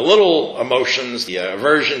 the little emotions, the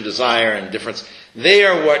aversion, desire, and indifference, they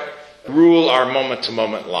are what rule our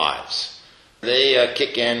moment-to-moment lives. They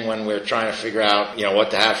kick in when we're trying to figure out,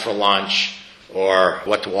 what to have for lunch, or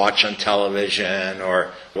what to watch on television,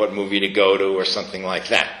 or what movie to go to, or something like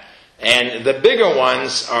that. And the bigger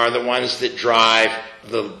ones are the ones that drive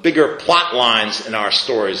the bigger plot lines in our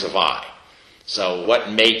stories of I. So what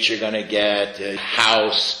mate you're going to get,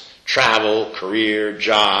 house, travel, career,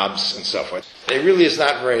 jobs, and so forth. It really is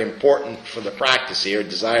not very important for the practice here.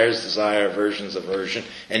 Desire is desire, aversion is aversion,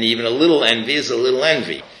 and even a little envy is a little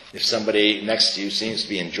envy. If somebody next to you seems to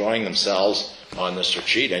be enjoying themselves on this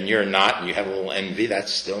retreat and you're not, and you have a little envy,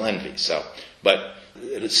 that's still envy. But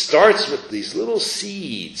it starts with these little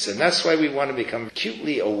seeds, and that's why we want to become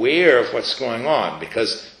acutely aware of what's going on,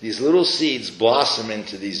 because these little seeds blossom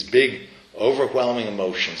into these big, overwhelming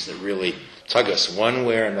emotions that really tug us one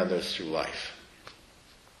way or another through life.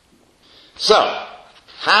 So,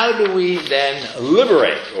 how do we then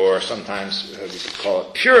liberate, or sometimes we could call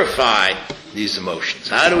it purify, these emotions?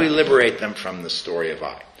 How do we liberate them from the story of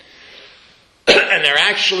I? And there are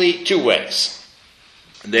actually 2 ways.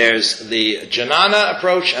 There's the Jnana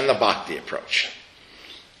approach and the Bhakti approach.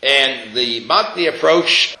 And the Bhakti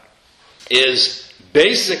approach is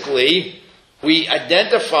basically we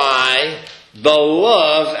identify the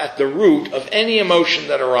love at the root of any emotion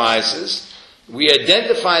that arises. We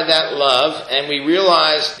identify that love and we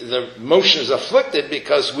realize the emotion is afflicted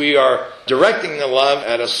because we are directing the love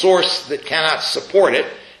at a source that cannot support it,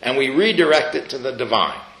 and we redirect it to the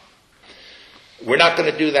divine. We're not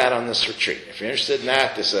going to do that on this retreat. If you're interested in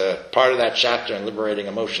that, there's a part of that chapter on liberating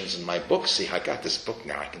emotions in my book. See, I got this book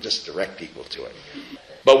now. I can just direct people to it.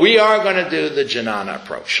 But we are going to do the Jnana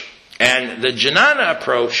approach. And the Jnana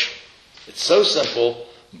approach, it's so simple,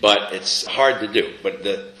 but it's hard to do. But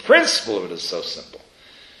the principle of it is so simple.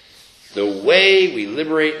 The way we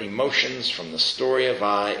liberate emotions from the story of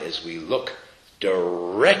I is we look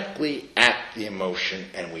directly at the emotion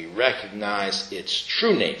and we recognize its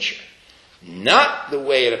true nature. Not the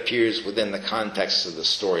way it appears within the context of the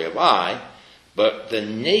story of I, but the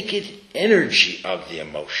naked energy of the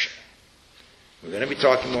emotion. We're going to be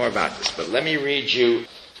talking more about this, but let me read you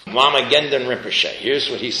Lama Gendon Rinpoche. Here's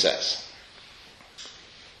what he says.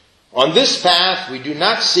 On this path, we do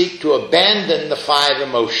not seek to abandon the 5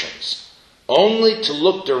 emotions, only to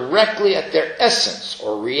look directly at their essence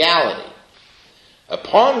or reality,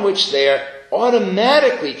 upon which they are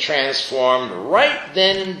automatically transformed right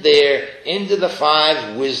then and there into the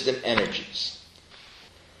 5 wisdom energies.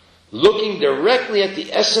 Looking directly at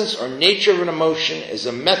the essence or nature of an emotion is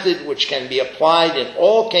a method which can be applied in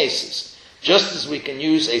all cases, just as we can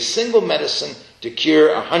use a single medicine to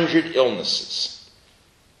cure 100 illnesses.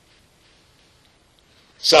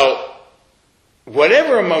 So,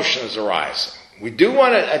 whatever emotion is arising, we do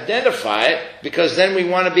want to identify it, because then we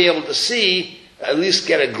want to be able to see, at least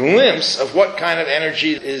get a glimpse of what kind of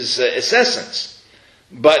energy is its essence.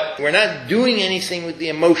 But we're not doing anything with the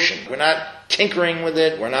emotion. We're not tinkering with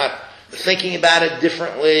it. We're not thinking about it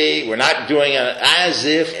differently. We're not doing it as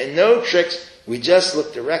if, and no tricks. We just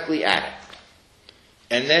look directly at it.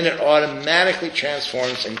 And then it automatically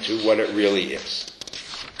transforms into what it really is.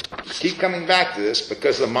 Keep coming back to this,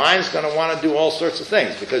 because the mind's going to want to do all sorts of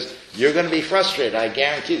things, because you're going to be frustrated, I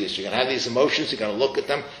guarantee this. You're going to have these emotions, you're going to look at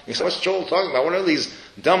them, you say, what's Joel talking about? What are these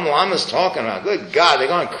dumb lamas talking about? Good God, they're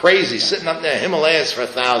going crazy, sitting up there in the Himalayas for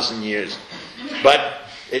 1,000 years. But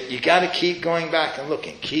you got to keep going back and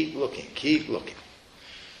looking, keep looking, keep looking.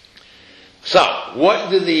 So, what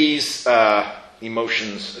do these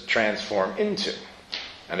emotions transform into?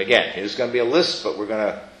 And again, here's going to be a list, but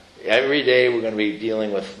every day we're going to be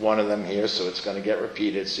dealing with one of them here, so it's going to get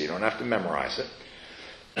repeated, so you don't have to memorize it.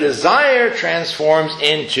 Desire transforms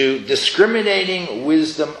into discriminating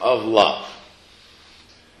wisdom of love.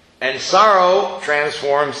 And sorrow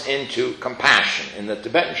transforms into compassion. In the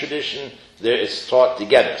Tibetan tradition, it's taught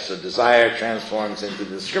together. So desire transforms into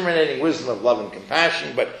discriminating wisdom of love and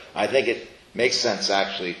compassion, but I think it makes sense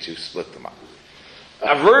actually to split them up.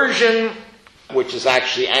 Aversion, which is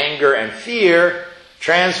actually anger and fear,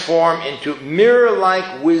 transform into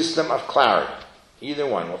mirror-like wisdom of clarity. Either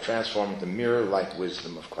one will transform into mirror-like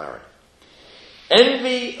wisdom of clarity.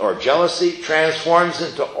 Envy or jealousy transforms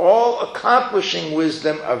into all-accomplishing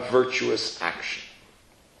wisdom of virtuous action.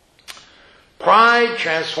 Pride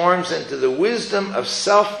transforms into the wisdom of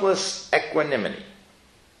selfless equanimity.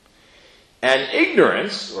 And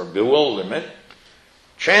ignorance, or bewilderment,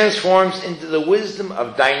 transforms into the wisdom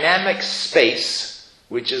of dynamic space,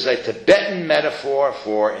 which is a Tibetan metaphor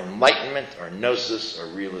for enlightenment or gnosis or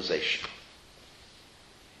realization.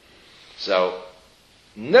 So,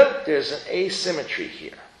 note there's an asymmetry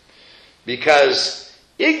here, because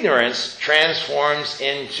ignorance transforms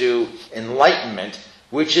into enlightenment,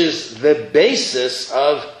 which is the basis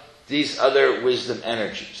of these other wisdom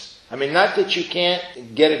energies. I mean, not that you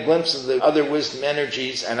can't get a glimpse of the other wisdom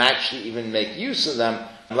energies and actually even make use of them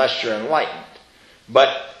unless you're enlightened.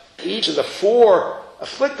 But each of the 4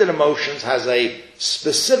 afflicted emotions has a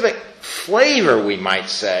specific flavor, we might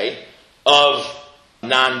say, of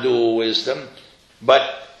non-dual wisdom, but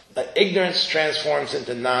ignorance transforms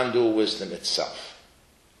into non-dual wisdom itself.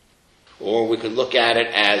 Or we could look at it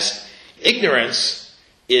as ignorance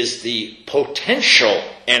is the potential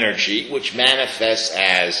energy which manifests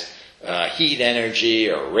as heat energy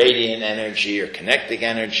or radiant energy or kinetic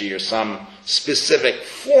energy or some specific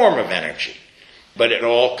form of energy. But it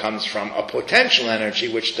all comes from a potential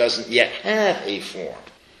energy which doesn't yet have a form.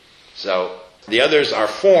 So the others are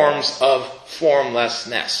forms of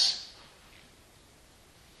formlessness.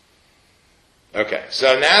 Okay,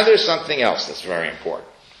 so now there's something else that's very important.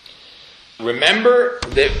 Remember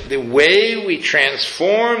that the way we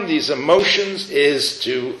transform these emotions is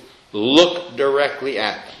to look directly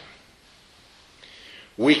at them.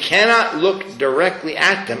 We cannot look directly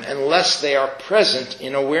at them unless they are present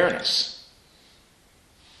in awareness.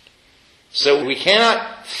 So we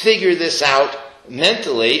cannot figure this out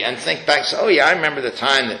mentally and think back, so, oh yeah, I remember the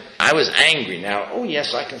time that I was angry. Now, oh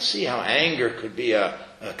yes, I can see how anger could be a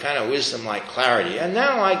kind of wisdom like clarity. And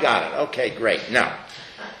now I got it. Okay, great. No.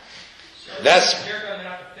 That's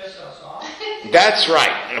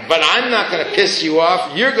right. But I'm not going to piss you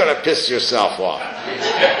off. You're going to piss yourself off.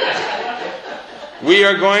 We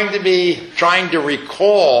are going to be trying to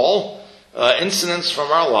recall incidents from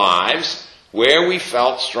our lives where we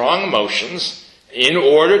felt strong emotions in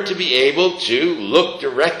order to be able to look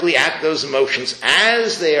directly at those emotions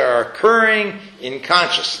as they are occurring in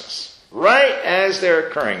consciousness. Right as they're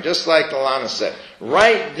occurring, just like the Lama said,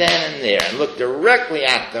 right then and there, and look directly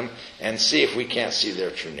at them and see if we can't see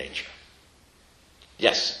their true nature.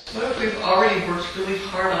 Yes? What if we've already worked really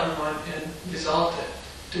hard on one and resolved it?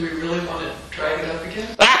 Do we really want to drag it up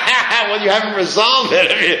again? Well, you haven't resolved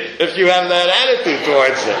it if you have that attitude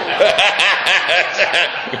towards it.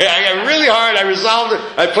 I got really hard, I resolved it,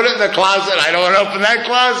 I put it in the closet, I don't want to open that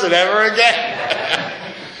closet ever again.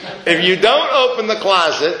 If you don't open the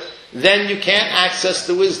closet, then you can't access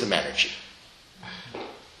the wisdom energy.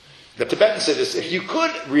 The Tibetans say this, if you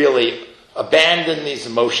could really abandon these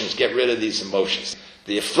emotions, get rid of these emotions,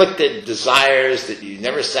 the afflicted desires that you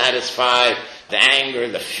never satisfy, the anger,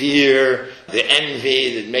 the fear, the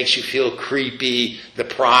envy that makes you feel creepy, the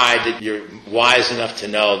pride that you're wise enough to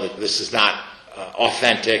know that this is not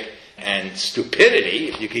authentic, and stupidity,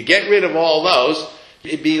 if you could get rid of all those,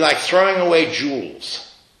 it'd be like throwing away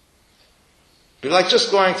jewels. It'd be like just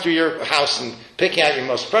going through your house and picking out your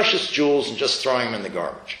most precious jewels and just throwing them in the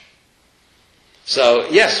garbage. So,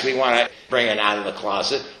 yes, we want to bring it out of the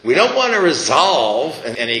closet. We don't want to resolve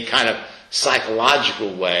in any kind of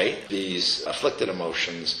psychological way these afflicted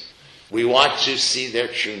emotions. We want to see their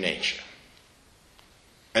true nature.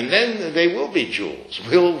 And then they will be jewels.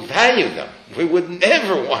 We'll value them. We would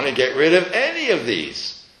never want to get rid of any of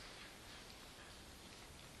these.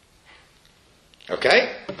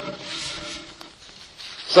 Okay?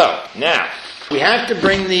 So, now, we have to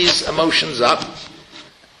bring these emotions up,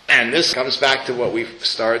 and this comes back to what we've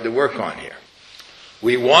started to work on here.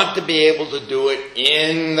 We want to be able to do it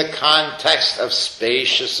in the context of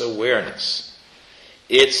spacious awareness.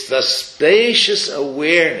 It's the spacious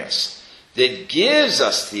awareness that gives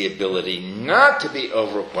us the ability not to be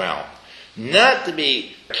overwhelmed, not to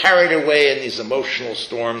be carried away in these emotional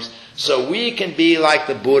storms, so we can be like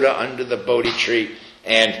the Buddha under the Bodhi tree,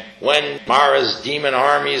 and when Mara's demon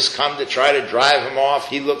armies come to try to drive him off,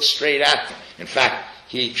 he looks straight at them. In fact,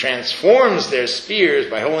 he transforms their spears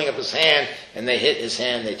by holding up his hand, and they hit his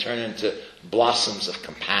hand, they turn into blossoms of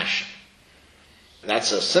compassion.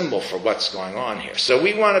 That's a symbol for what's going on here. So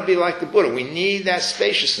we want to be like the Buddha. We need that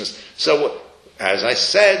spaciousness. So, as I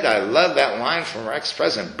said, I love that line from our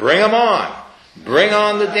ex-president. Bring them on. Bring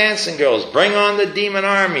on the dancing girls. Bring on the demon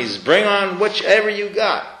armies. Bring on whichever you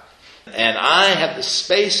got. And I have the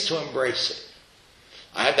space to embrace it.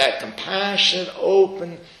 I have that compassionate,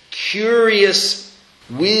 open, curious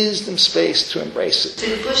wisdom space to embrace it.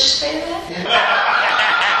 Did Bush say that?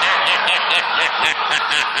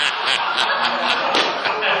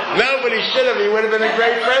 No, but he should have. He would have been a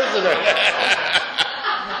great president.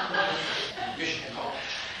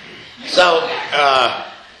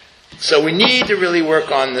 So we need to really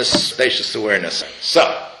work on this spacious awareness.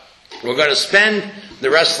 So, we're going to spend the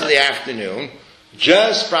rest of the afternoon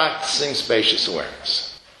just practicing spacious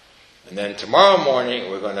awareness. And then tomorrow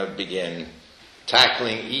morning, we're going to begin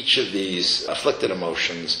tackling each of these afflicted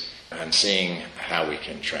emotions and seeing how we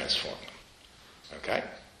can transform them. Okay?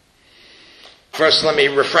 First, let me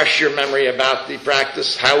refresh your memory about the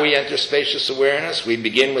practice, how we enter spacious awareness. We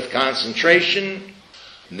begin with concentration,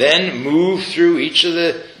 then move through each of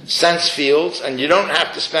the sense fields, and you don't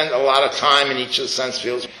have to spend a lot of time in each of the sense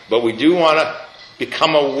fields, but we do want to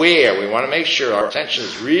become aware. We want to make sure our attention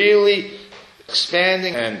is really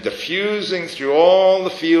expanding and diffusing through all the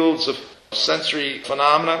fields of sensory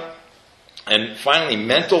phenomena, and finally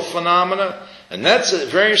mental phenomena. And that's a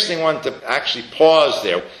very interesting one to actually pause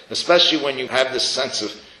there, especially when you have this sense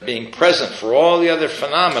of being present for all the other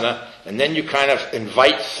phenomena, and then you kind of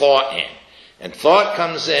invite thought in. And thought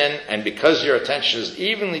comes in, and because your attention is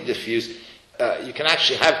evenly diffused, you can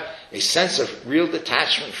actually have a sense of real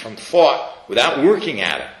detachment from thought without working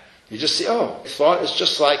at it. You just see, oh, thought is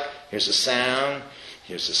just like, here's a sound,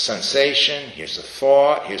 here's a sensation, here's a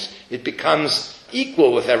thought, it becomes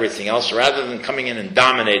equal with everything else rather than coming in and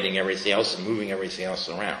dominating everything else and moving everything else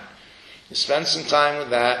around. You spend some time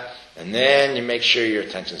with that, and then you make sure your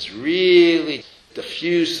attention is really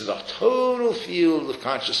diffused to the total field of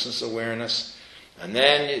consciousness awareness. And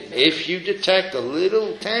then if you detect a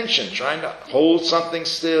little tension, trying to hold something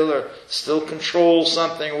still or still control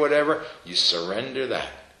something or whatever, you surrender that.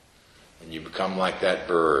 And you become like that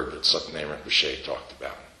bird that Sukne Rinpoche talked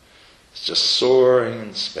about. It's just soaring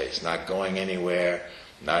in space, not going anywhere,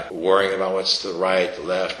 not worrying about what's to the right, the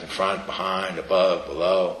left, in front, behind, above,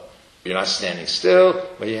 below. You're not standing still,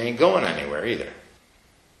 but you ain't going anywhere either.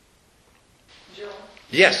 Joel?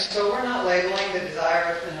 Yes? So we're not labeling the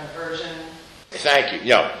desire and aversion? Thank you.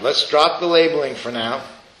 Yeah, let's drop the labeling for now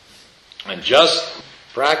and just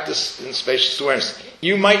practice in spacious awareness.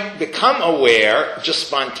 You might become aware just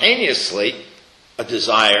spontaneously of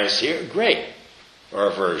desires here, great, or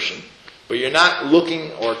aversion. But you're not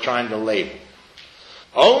looking or trying to label.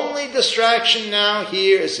 Only distraction now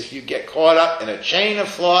here is if you get caught up in a chain of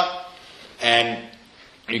thought and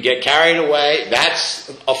you get carried away, that's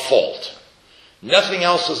a fault. Nothing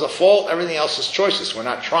else is a fault, everything else is choices. We're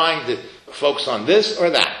not trying to focus on this or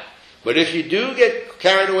that. But if you do get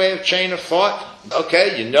carried away with a chain of thought,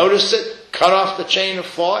 okay, you notice it, cut off the chain of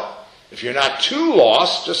thought. If you're not too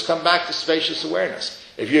lost, just come back to spacious awareness.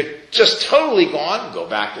 If you're just totally gone, go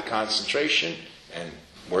back to concentration and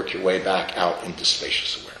work your way back out into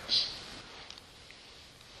spacious awareness.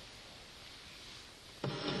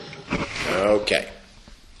 Okay,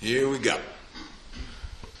 here we go.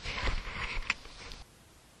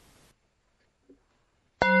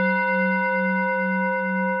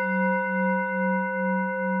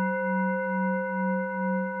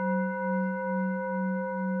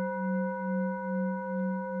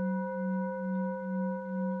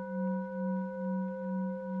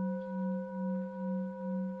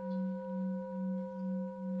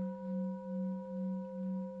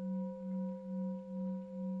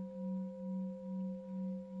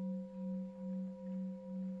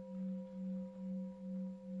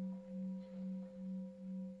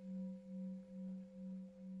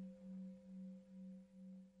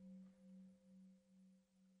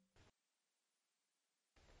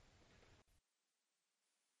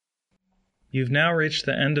 You've now reached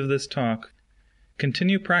the end of this talk.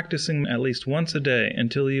 Continue practicing at least once a day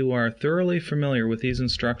until you are thoroughly familiar with these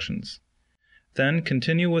instructions. Then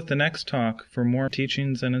continue with the next talk for more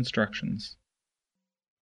teachings and instructions.